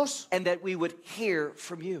oremos and that we would hear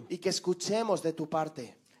from you. y que escuchemos de tu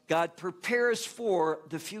parte. God, prepare us for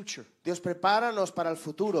the future, Dios, prepáranos para el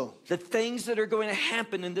futuro, the things that are going to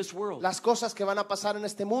happen in this world. las cosas que van a pasar en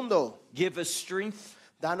este mundo. Give us strength,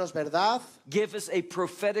 Danos verdad, give us a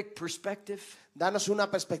prophetic perspective danos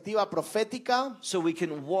una perspectiva profética so we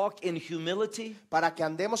can walk in humility, para que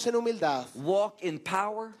andemos en humildad, walk in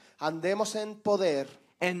power, andemos en poder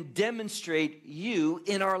and demonstrate you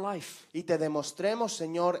in our life. y te demostremos,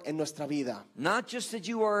 Señor, en nuestra vida. Not just that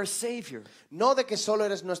you are our Savior, No de que solo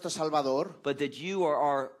eres nuestro Salvador, but that you are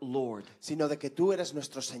our Lord. sino de que tú eres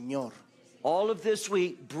nuestro Señor. All of this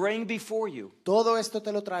we bring before you Todo esto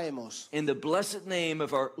te lo traemos in the blessed name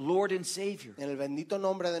of our Lord and Savior, en el bendito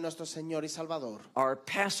nombre de nuestro Señor y Salvador, our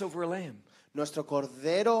Passover Lamb, nuestro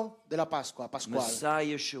Cordero de la Pascua, Pascual, Messiah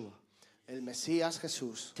Yeshua. el Mesías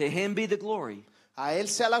Jesús. To him be the glory, A Él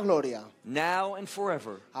sea la gloria, now and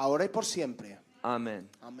forever. ahora y por siempre. Amen.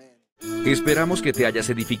 Amén. Esperamos que te hayas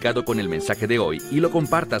edificado con el mensaje de hoy y lo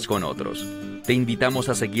compartas con otros. Te invitamos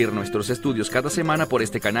a seguir nuestros estudios cada semana por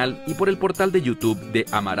este canal y por el portal de YouTube de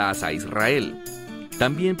Amarás a Israel.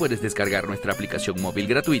 También puedes descargar nuestra aplicación móvil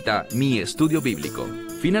gratuita, Mi Estudio Bíblico.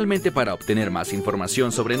 Finalmente, para obtener más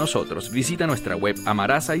información sobre nosotros, visita nuestra web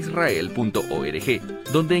amarasaisrael.org,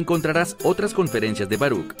 donde encontrarás otras conferencias de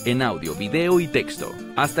Baruch en audio, video y texto.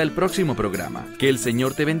 Hasta el próximo programa. Que el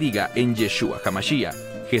Señor te bendiga en Yeshua HaMashiach,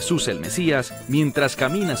 Jesús el Mesías, mientras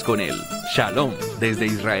caminas con Él. Shalom desde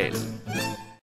Israel.